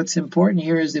what's important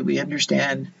here is that we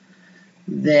understand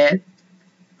that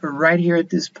right here at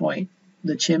this point,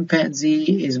 the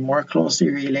chimpanzee is more closely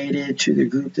related to the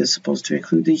group that's supposed to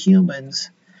include the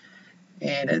humans,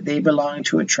 and they belong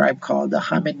to a tribe called the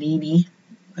hominini,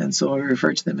 and so we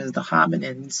refer to them as the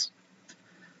hominins.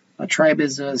 A tribe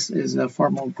is a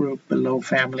formal group below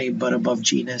family but above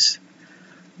genus.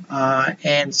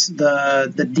 And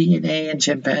the DNA in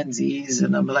chimpanzees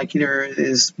and the molecular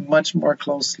is much more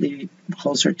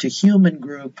closer to human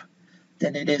group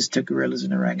than it is to gorillas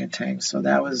and orangutans. So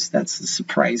that's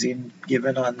surprising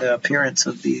given on the appearance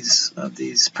of these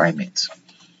primates.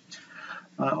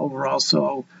 Overall,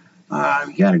 so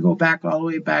you got to go back all the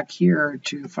way back here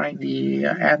to find the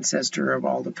ancestor of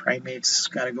all the primates.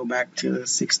 Got to go back to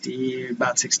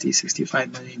about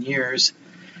 65 million years.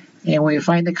 And we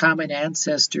find the common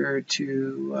ancestor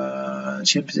to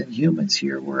chimps and humans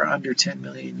here. We're under 10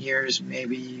 million years,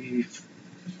 maybe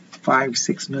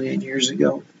 5-6 million years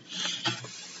ago.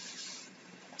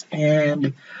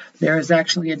 And there is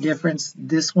actually a difference.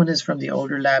 This one is from the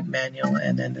older lab manual,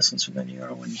 and then this one's from the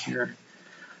newer one here.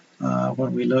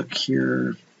 When we look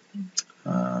here,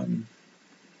 here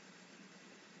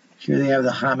they have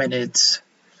the hominids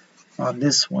on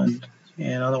this one,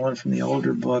 and another one from the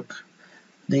older book.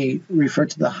 They refer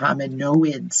to the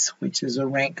hominoids, which is a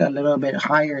rank a little bit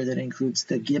higher that includes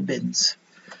the gibbons.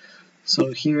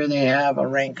 So here they have a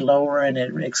rank lower, and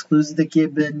it excludes the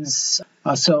gibbons.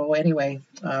 So anyway,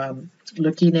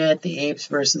 looking at the apes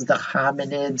versus the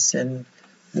hominids, and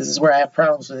this is where I have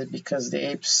problems with it because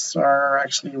the apes are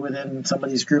actually within some of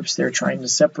these groups they're trying to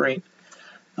separate.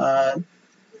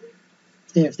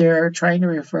 If they're trying to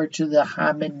refer to the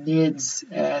hominids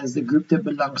as the group that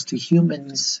belongs to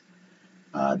humans,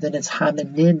 then it's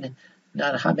hominin.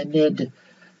 not hominid,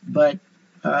 but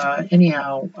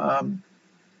anyhow,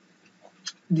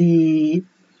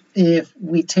 if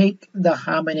we take the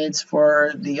hominids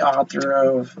for the author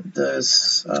of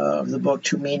this the book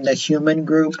to mean the human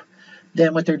group,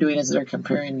 then what they're doing is they're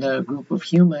comparing the group of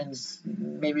humans,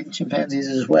 maybe the chimpanzees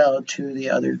as well, to the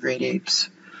other great apes.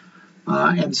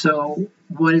 And so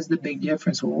what is the big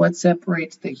difference? Well, what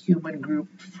separates the human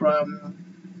group from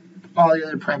all the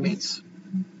other primates?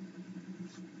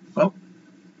 Well,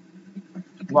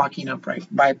 walking upright,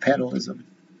 bipedalism.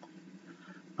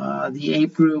 The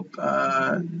ape group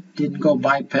didn't go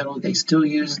bipedal. They still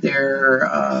use their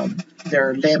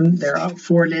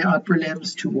four upper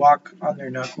limbs to walk on their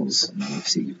knuckles.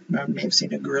 You may have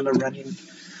seen a gorilla running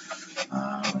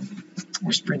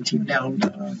or sprinting down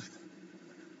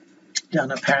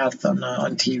a path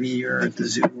on TV or at the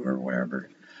zoo or wherever.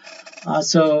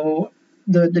 So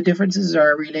the differences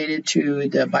are related to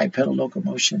the bipedal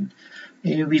locomotion.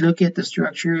 If we look at the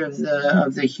structure of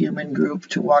the human group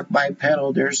to walk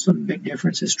bipedal, there's some big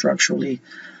differences structurally.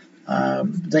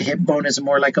 The hip bone is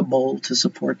more like a bowl to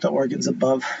support the organs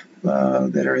above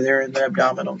that are there in the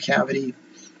abdominal cavity.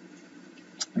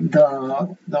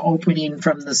 The opening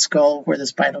from the skull where the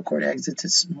spinal cord exits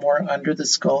is more under the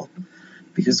skull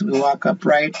because we walk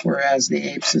upright, whereas the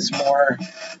apes is more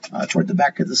toward the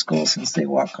back of the skull since they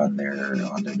walk on their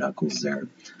knuckles there.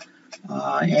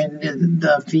 And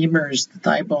the femurs, the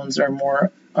thigh bones, are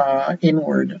more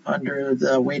inward under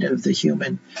the weight of the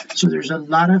human. So there's a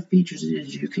lot of features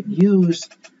that you can use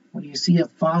when you see a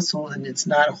fossil and it's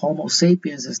not Homo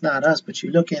sapiens, it's not us, but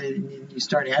you look at it and you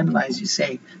start to analyze, you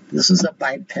say, this is a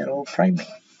bipedal primate.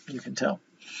 You can tell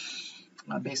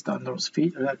based on those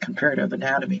comparative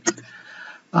anatomy.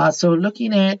 So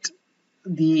looking at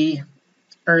the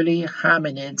early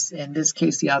hominids, in this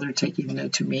case the author taking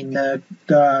to mean the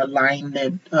line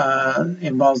that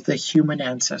involves the human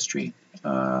ancestry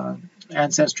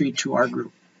to our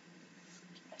group.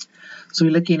 So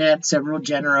we're looking at several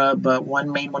genera, but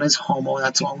one main one is Homo.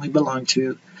 That's the one we belong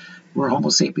to. We're Homo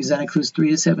sapiens. That includes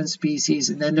 3 to 7 species.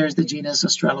 And then there's the genus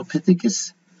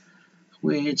Australopithecus,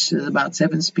 which is about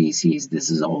 7 species. This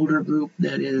is an older group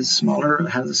that is smaller,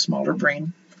 has a smaller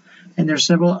brain. And there's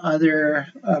several other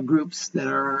groups that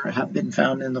have been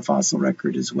found in the fossil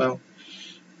record as well.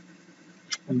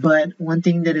 But one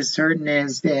thing that is certain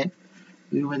is that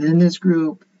within this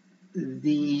group,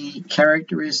 the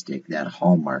characteristic, that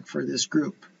hallmark for this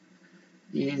group,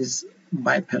 is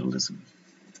bipedalism,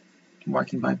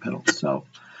 walking bipedal. So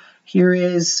here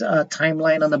is a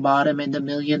timeline on the bottom in the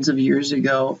millions of years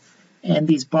ago, and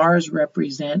these bars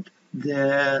represent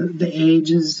the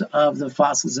ages of the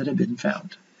fossils that have been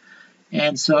found.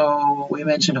 And so we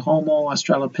mentioned Homo,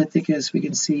 Australopithecus. We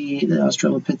can see the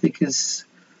Australopithecus,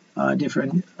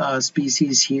 different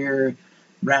species here: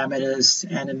 Ramidus,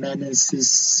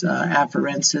 Animensis,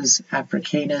 Afarensis,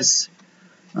 Africanus,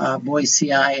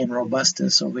 Boisei, and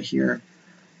Robustus over here,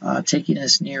 taking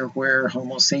us near where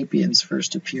Homo sapiens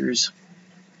first appears.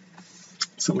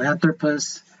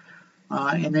 Sahelanthropus,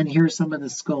 and then here's some of the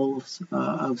skulls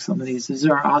of some of these. These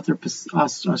are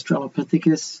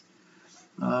Australopithecus,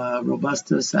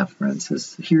 Robustus,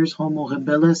 Afarensis. Here's Homo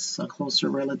habilis, a closer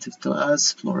relative to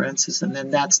us, Florensis, and then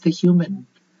that's the human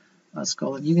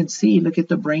skull. And you can see, look at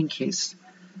the brain case.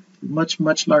 Much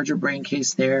larger brain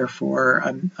case there for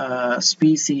a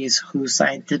species whose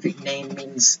scientific name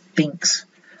means thinks.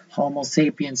 Homo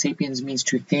sapiens. Sapiens means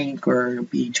to think or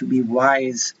to be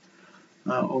wise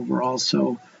overall.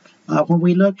 So when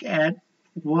we look at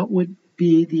what would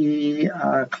be the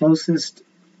closest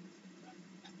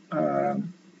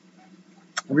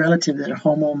relative that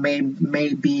Homo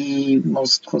may be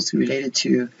most closely related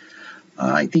to,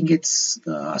 I think it's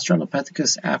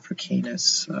Australopithecus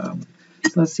africanus. So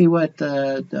let's see what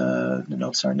the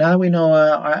notes are. Now that we know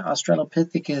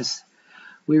Australopithecus,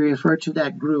 we refer to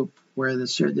that group where the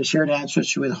shared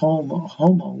ancestry with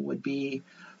Homo would be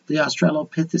the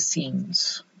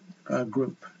Australopithecines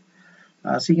group.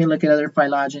 So you can look at other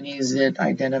phylogenies that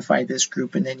identify this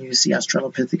group, and then you see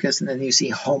Australopithecus, and then you see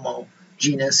Homo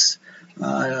genus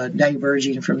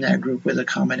diverging from that group with a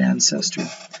common ancestor.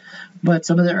 But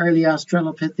some of the early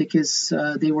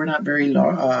Australopithecus, they were not very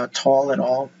tall at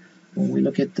all. When we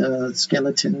look at the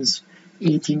skeletons,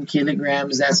 18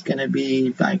 kilograms, that's going to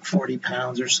be like 40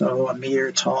 pounds or so, a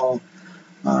meter tall,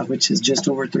 which is just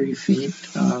over 30 feet.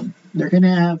 They're going to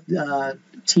have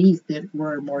teeth that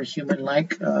were more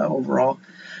human-like overall,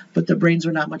 but the brains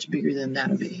were not much bigger than that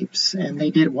of apes, and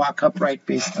they did walk upright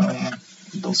based on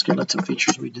those skeletal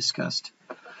features we discussed.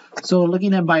 So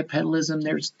looking at bipedalism,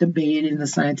 there's debate in the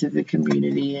scientific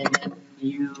community, and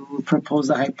you propose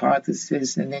a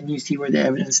hypothesis, and then you see where the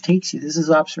evidence takes you. This is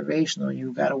observational.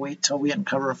 You've got to wait till we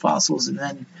uncover fossils and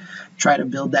then try to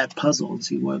build that puzzle and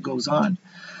see what goes on.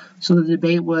 So the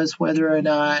debate was whether or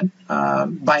not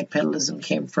bipedalism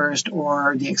came first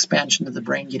or the expansion of the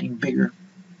brain getting bigger.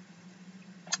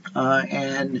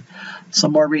 And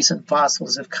some more recent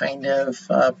fossils have kind of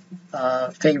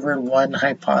favored one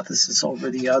hypothesis over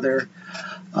the other.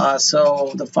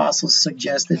 So the fossils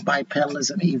suggest that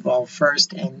bipedalism evolved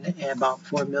first in about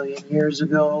 4 million years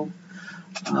ago.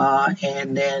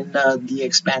 And then the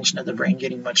expansion of the brain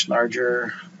getting much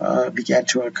larger began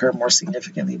to occur more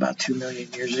significantly about 2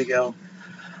 million years ago.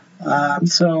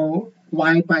 So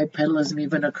why bipedalism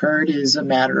even occurred is a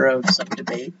matter of some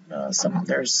debate.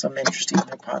 There's some interesting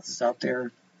hypotheses out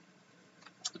there.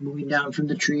 Moving down from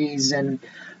the trees, and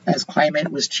as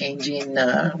climate was changing,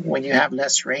 when you have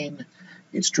less rain,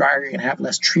 it's drier, you're going to have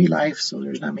less tree life, so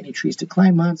there's not many trees to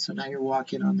climb on, so now you're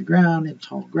walking on the ground in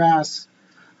tall grass.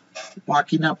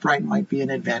 Walking upright might be an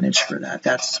advantage for that.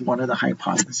 That's one of the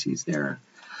hypotheses there.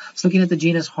 So looking at the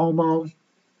genus Homo,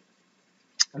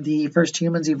 the first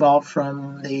humans evolved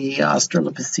from the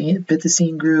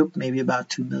Australopithecine group, maybe about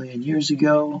 2 million years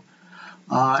ago.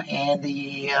 And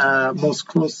the most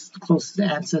closest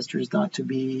ancestors thought to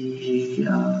be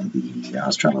the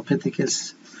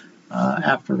Australopithecus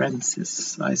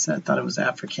afarensis. I thought it was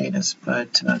Africanus,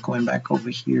 but going back over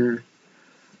here,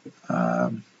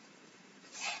 and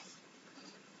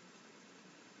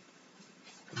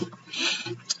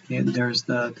there's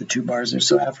the two bars there.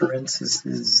 So afarensis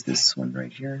is this one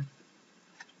right here.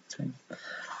 Okay.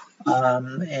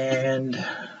 And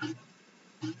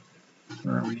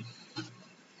where are we?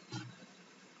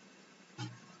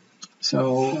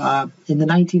 So in the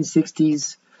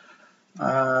 1960s,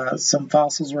 some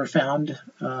fossils were found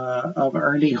of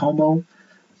early Homo,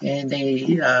 and they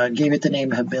gave it the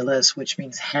name habilis, which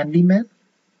means handyman.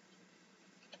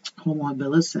 Homo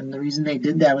habilis, and the reason they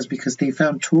did that was because they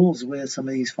found tools with some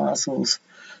of these fossils,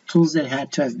 tools that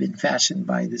had to have been fashioned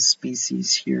by this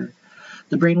species here.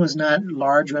 The brain was not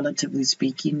large, relatively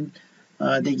speaking.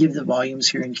 They give the volumes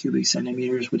here in cubic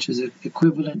centimeters, which is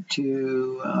equivalent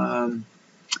to a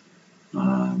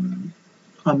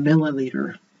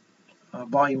milliliter,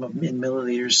 volume in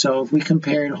milliliters. So if we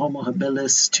compared Homo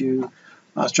habilis to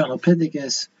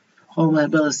Australopithecus, Homo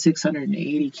habilis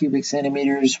 680 cubic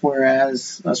centimeters,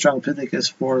 whereas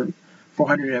Australopithecus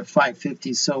 400 at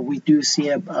 550. So we do see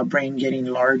a brain getting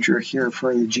larger here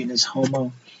for the genus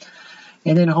Homo.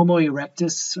 And then Homo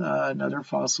erectus, another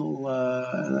fossil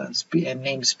and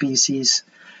named species.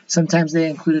 Sometimes they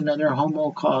include another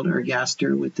Homo called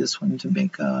ergaster with this one to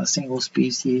make a single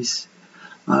species.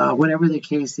 Whatever the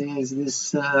case is,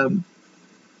 this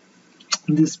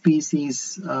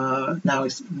species, now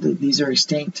these are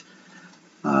extinct,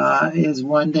 is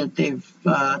one that they've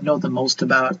know the most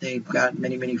about. They've got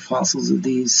many fossils of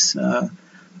these,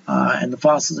 and the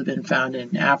fossils have been found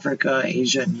in Africa,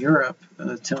 Asia, and Europe,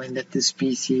 telling that this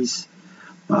species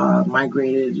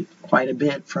migrated quite a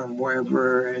bit from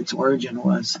wherever its origin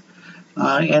was.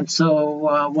 And so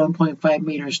 1.5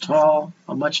 meters tall,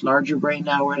 a much larger brain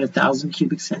now. We're at 1,000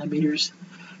 cubic centimeters.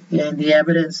 And the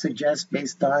evidence suggests,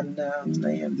 based on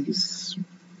these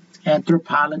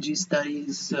anthropology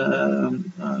studies,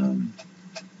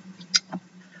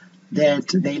 that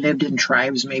they lived in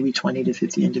tribes, maybe 20 to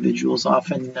 50 individuals,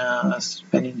 often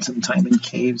spending some time in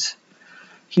caves.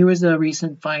 Here was a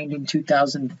recent find in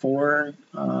 2004.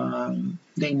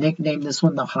 They nicknamed this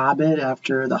one the Hobbit,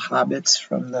 after the hobbits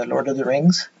from the Lord of the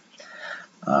Rings,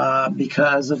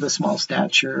 because of the small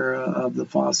stature of the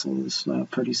fossils,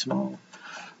 pretty small.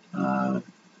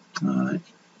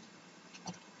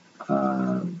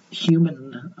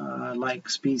 Human-like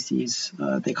species.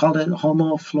 They called it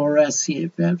Homo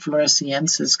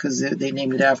floresiensis because they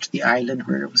named it after the island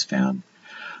where it was found.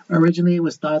 Originally, it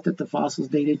was thought that the fossils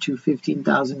dated to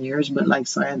 15,000 years, but like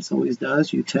science always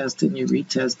does, you test and you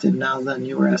retest, and now the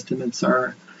newer estimates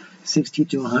are 60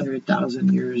 to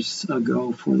 100,000 years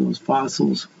ago for those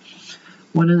fossils.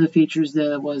 One of the features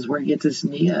that was where it gets its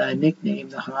nickname,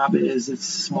 the Hobbit, is its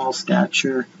small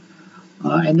stature.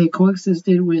 And they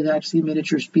coexisted with actually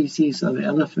miniature species of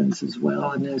elephants as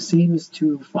well, and it seems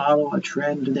to follow a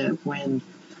trend that when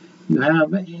you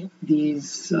have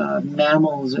these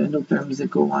mammals, endotherms,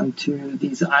 that go onto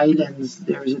these islands,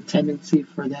 there's a tendency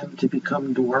for them to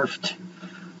become dwarfed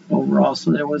overall.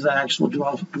 So there was an actual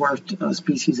dwarfed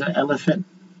species of elephant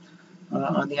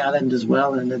on the island as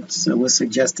well, and it was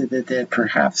suggested that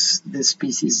perhaps this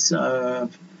species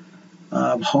of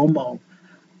Homo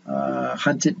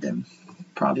hunted them,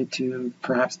 probably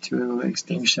perhaps to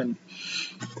extinction.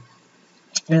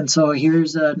 And so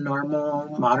here's a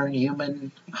normal modern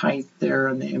human height there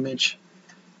on the image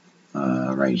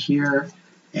right here,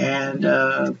 and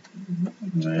a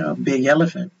big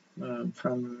elephant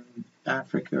from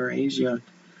Africa or Asia.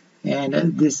 And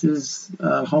this is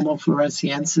Homo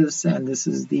floresiensis, and this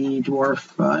is the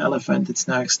dwarf elephant that's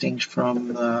now extinct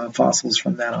from fossils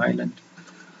from that island.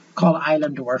 Called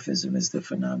island dwarfism is the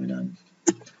phenomenon.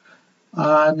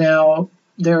 Now,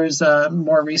 there is a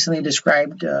more recently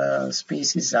described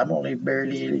species. I'm only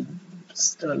barely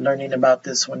learning about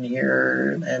this one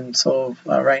here, and so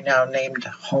right now named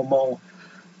Homo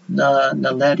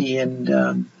naledi,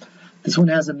 and this one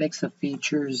has a mix of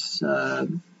features.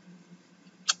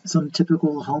 Some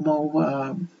typical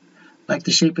Homo, like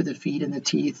the shape of the feet and the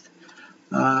teeth,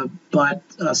 but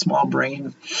a small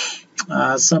brain.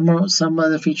 Some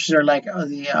of the features are like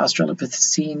the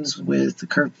Australopithecines with the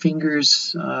curved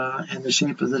fingers and the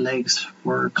shape of the legs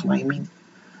for climbing.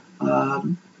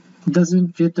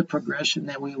 Doesn't fit the progression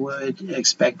that we would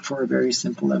expect for a very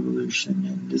simple evolution.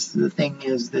 And the thing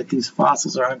is that these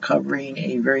fossils are uncovering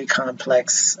a very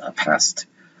complex past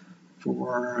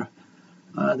for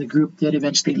the group that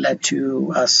eventually led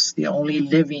to us, the only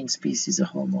living species of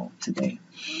Homo today.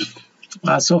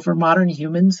 So for modern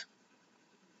humans,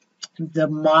 the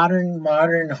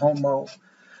modern Homo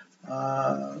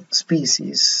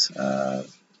species,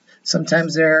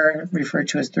 sometimes they're referred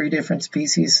to as three different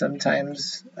species,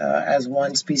 sometimes as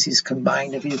one species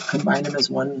combined. If you combine them as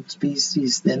one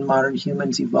species, then modern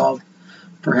humans evolved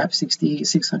perhaps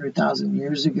 600,000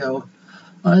 years ago.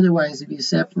 Otherwise, if you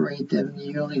separate them,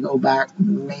 you only go back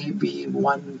maybe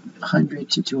 100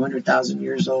 to 200,000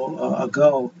 years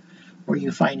ago, where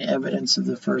you find evidence of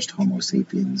the first Homo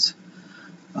sapiens.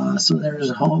 So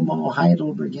there's Homo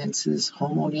heidelbergensis,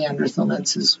 Homo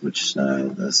neanderthalensis, which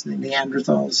the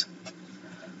Neanderthals,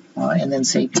 and then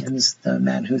sapiens, the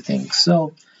man who thinks.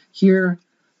 So here,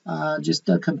 just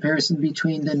a comparison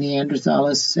between the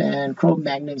Neanderthals and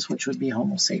Cro-Magnons, which would be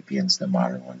Homo sapiens, the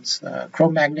modern ones.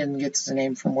 Cro-Magnon gets the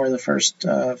name from where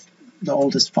the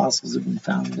oldest fossils have been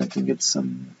found. I think it's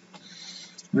some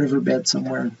riverbed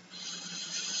somewhere.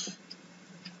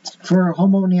 For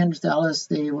Homo neanderthalis,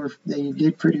 they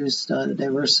did produce a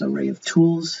diverse array of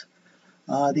tools.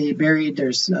 They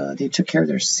took care of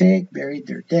their sick, buried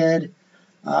their dead.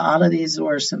 All of these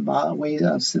were ways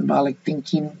of symbolic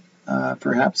thinking,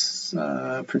 perhaps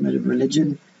primitive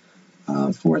religion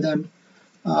for them.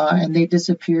 And they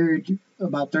disappeared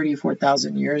about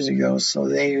 34,000 years ago, so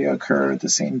they occur at the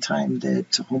same time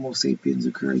that Homo sapiens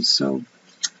occurred. So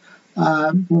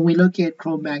when we look at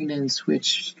Cro-Magnons,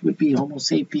 which would be Homo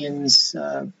sapiens,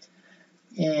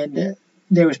 and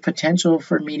there was potential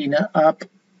for meeting up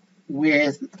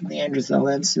with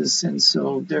Neanderthalensis, and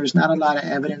so there's not a lot of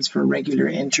evidence for regular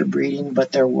interbreeding,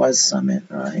 but there was some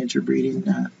interbreeding,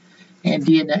 and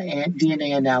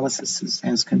DNA analysis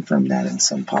has confirmed that in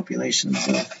some populations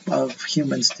of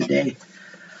humans today.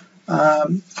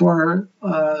 For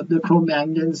the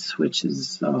Cro-Magnons, which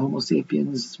is Homo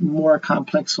sapiens, more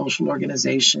complex social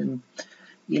organization,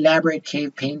 elaborate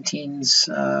cave paintings,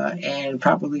 and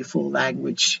probably full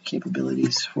language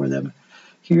capabilities for them.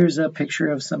 Here's a picture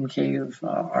of some cave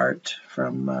art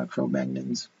from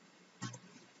Cro-Magnons.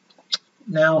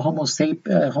 Now, Homo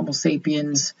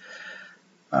sapiens,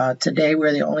 today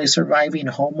we're the only surviving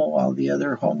Homo. All the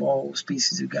other Homo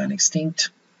species have gone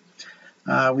extinct.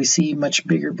 We see much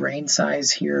bigger brain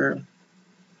size here,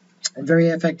 very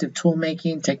effective tool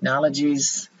making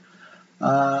technologies,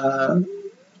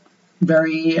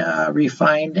 very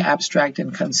refined abstract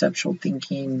and conceptual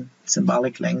thinking,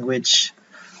 symbolic language,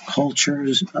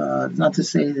 cultures. Not to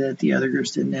say that the other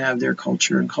groups didn't have their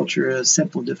culture, and culture, a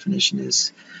simple definition,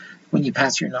 is when you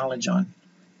pass your knowledge on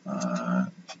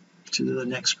to the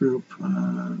next group,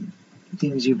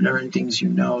 things you've learned, things you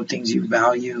know, things you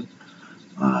value.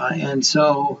 And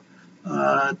so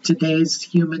today's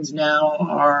humans now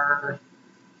are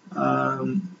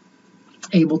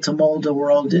able to mold the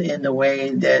world in a way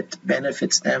that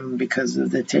benefits them because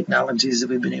of the technologies that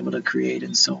we've been able to create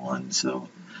and so on. So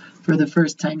for the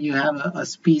first time, you have a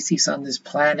species on this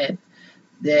planet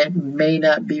that may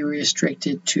not be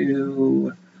restricted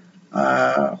to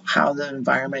how the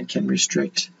environment can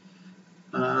restrict.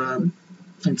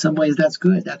 In some ways, that's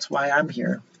good. That's why I'm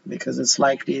here, because it's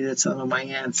likely that some of my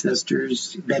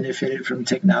ancestors benefited from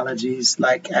technologies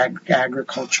like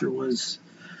agriculture was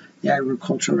the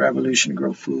agricultural revolution,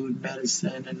 grow food,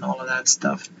 medicine, and all of that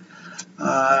stuff.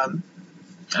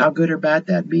 How good or bad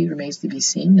that remains to be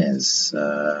seen, as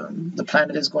the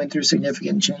planet is going through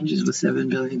significant changes with 7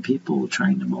 billion people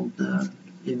trying to mold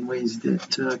in ways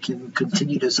that can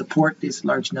continue to support these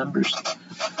large numbers.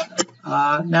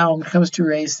 Now, when it comes to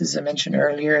race, as I mentioned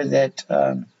earlier, that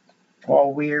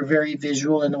while we're very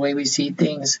visual in the way we see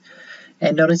things,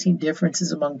 and noticing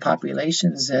differences among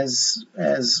populations has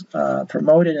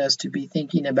promoted us to be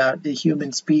thinking about the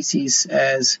human species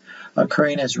as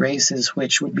occurring as races,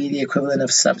 which would be the equivalent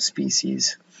of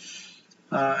subspecies.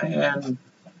 And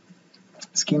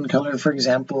skin color, for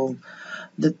example,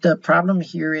 the problem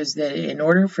here is that in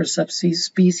order for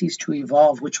subspecies to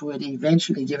evolve, which would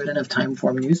eventually give it enough time to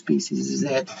form new species, is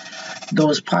that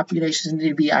those populations need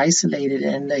to be isolated,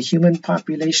 and the human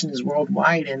population is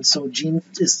worldwide, and so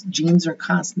genes are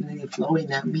constantly flowing.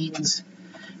 That means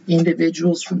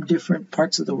individuals from different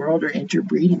parts of the world are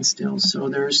interbreeding still, so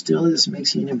there's still this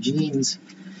mixing of genes.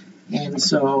 And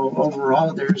so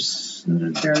overall, there's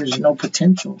no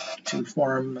potential to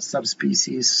form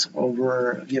subspecies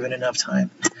over given enough time.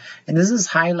 And this is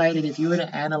highlighted if you were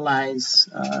to analyze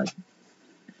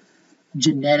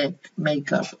genetic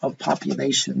makeup of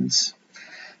populations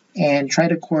and try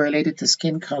to correlate it to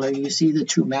skin color. You see the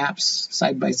two maps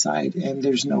side by side, and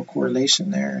there's no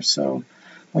correlation there. So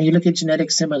when you look at genetic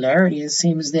similarity, it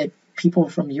seems that people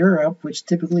from Europe, which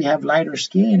typically have lighter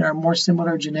skin, are more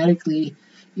similar genetically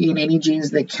in any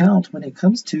genes that count when it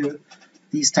comes to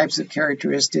these types of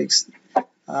characteristics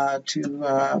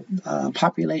to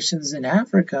populations in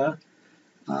Africa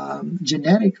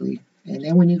genetically. And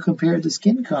then when you compare the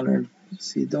skin color,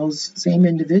 see those same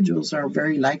individuals are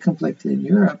very light complected in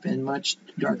Europe and much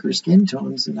darker skin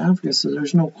tones in Africa, so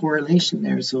there's no correlation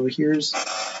there. So here's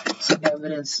some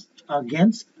evidence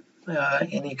against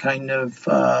any kind of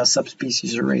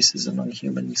subspecies or races among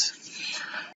humans.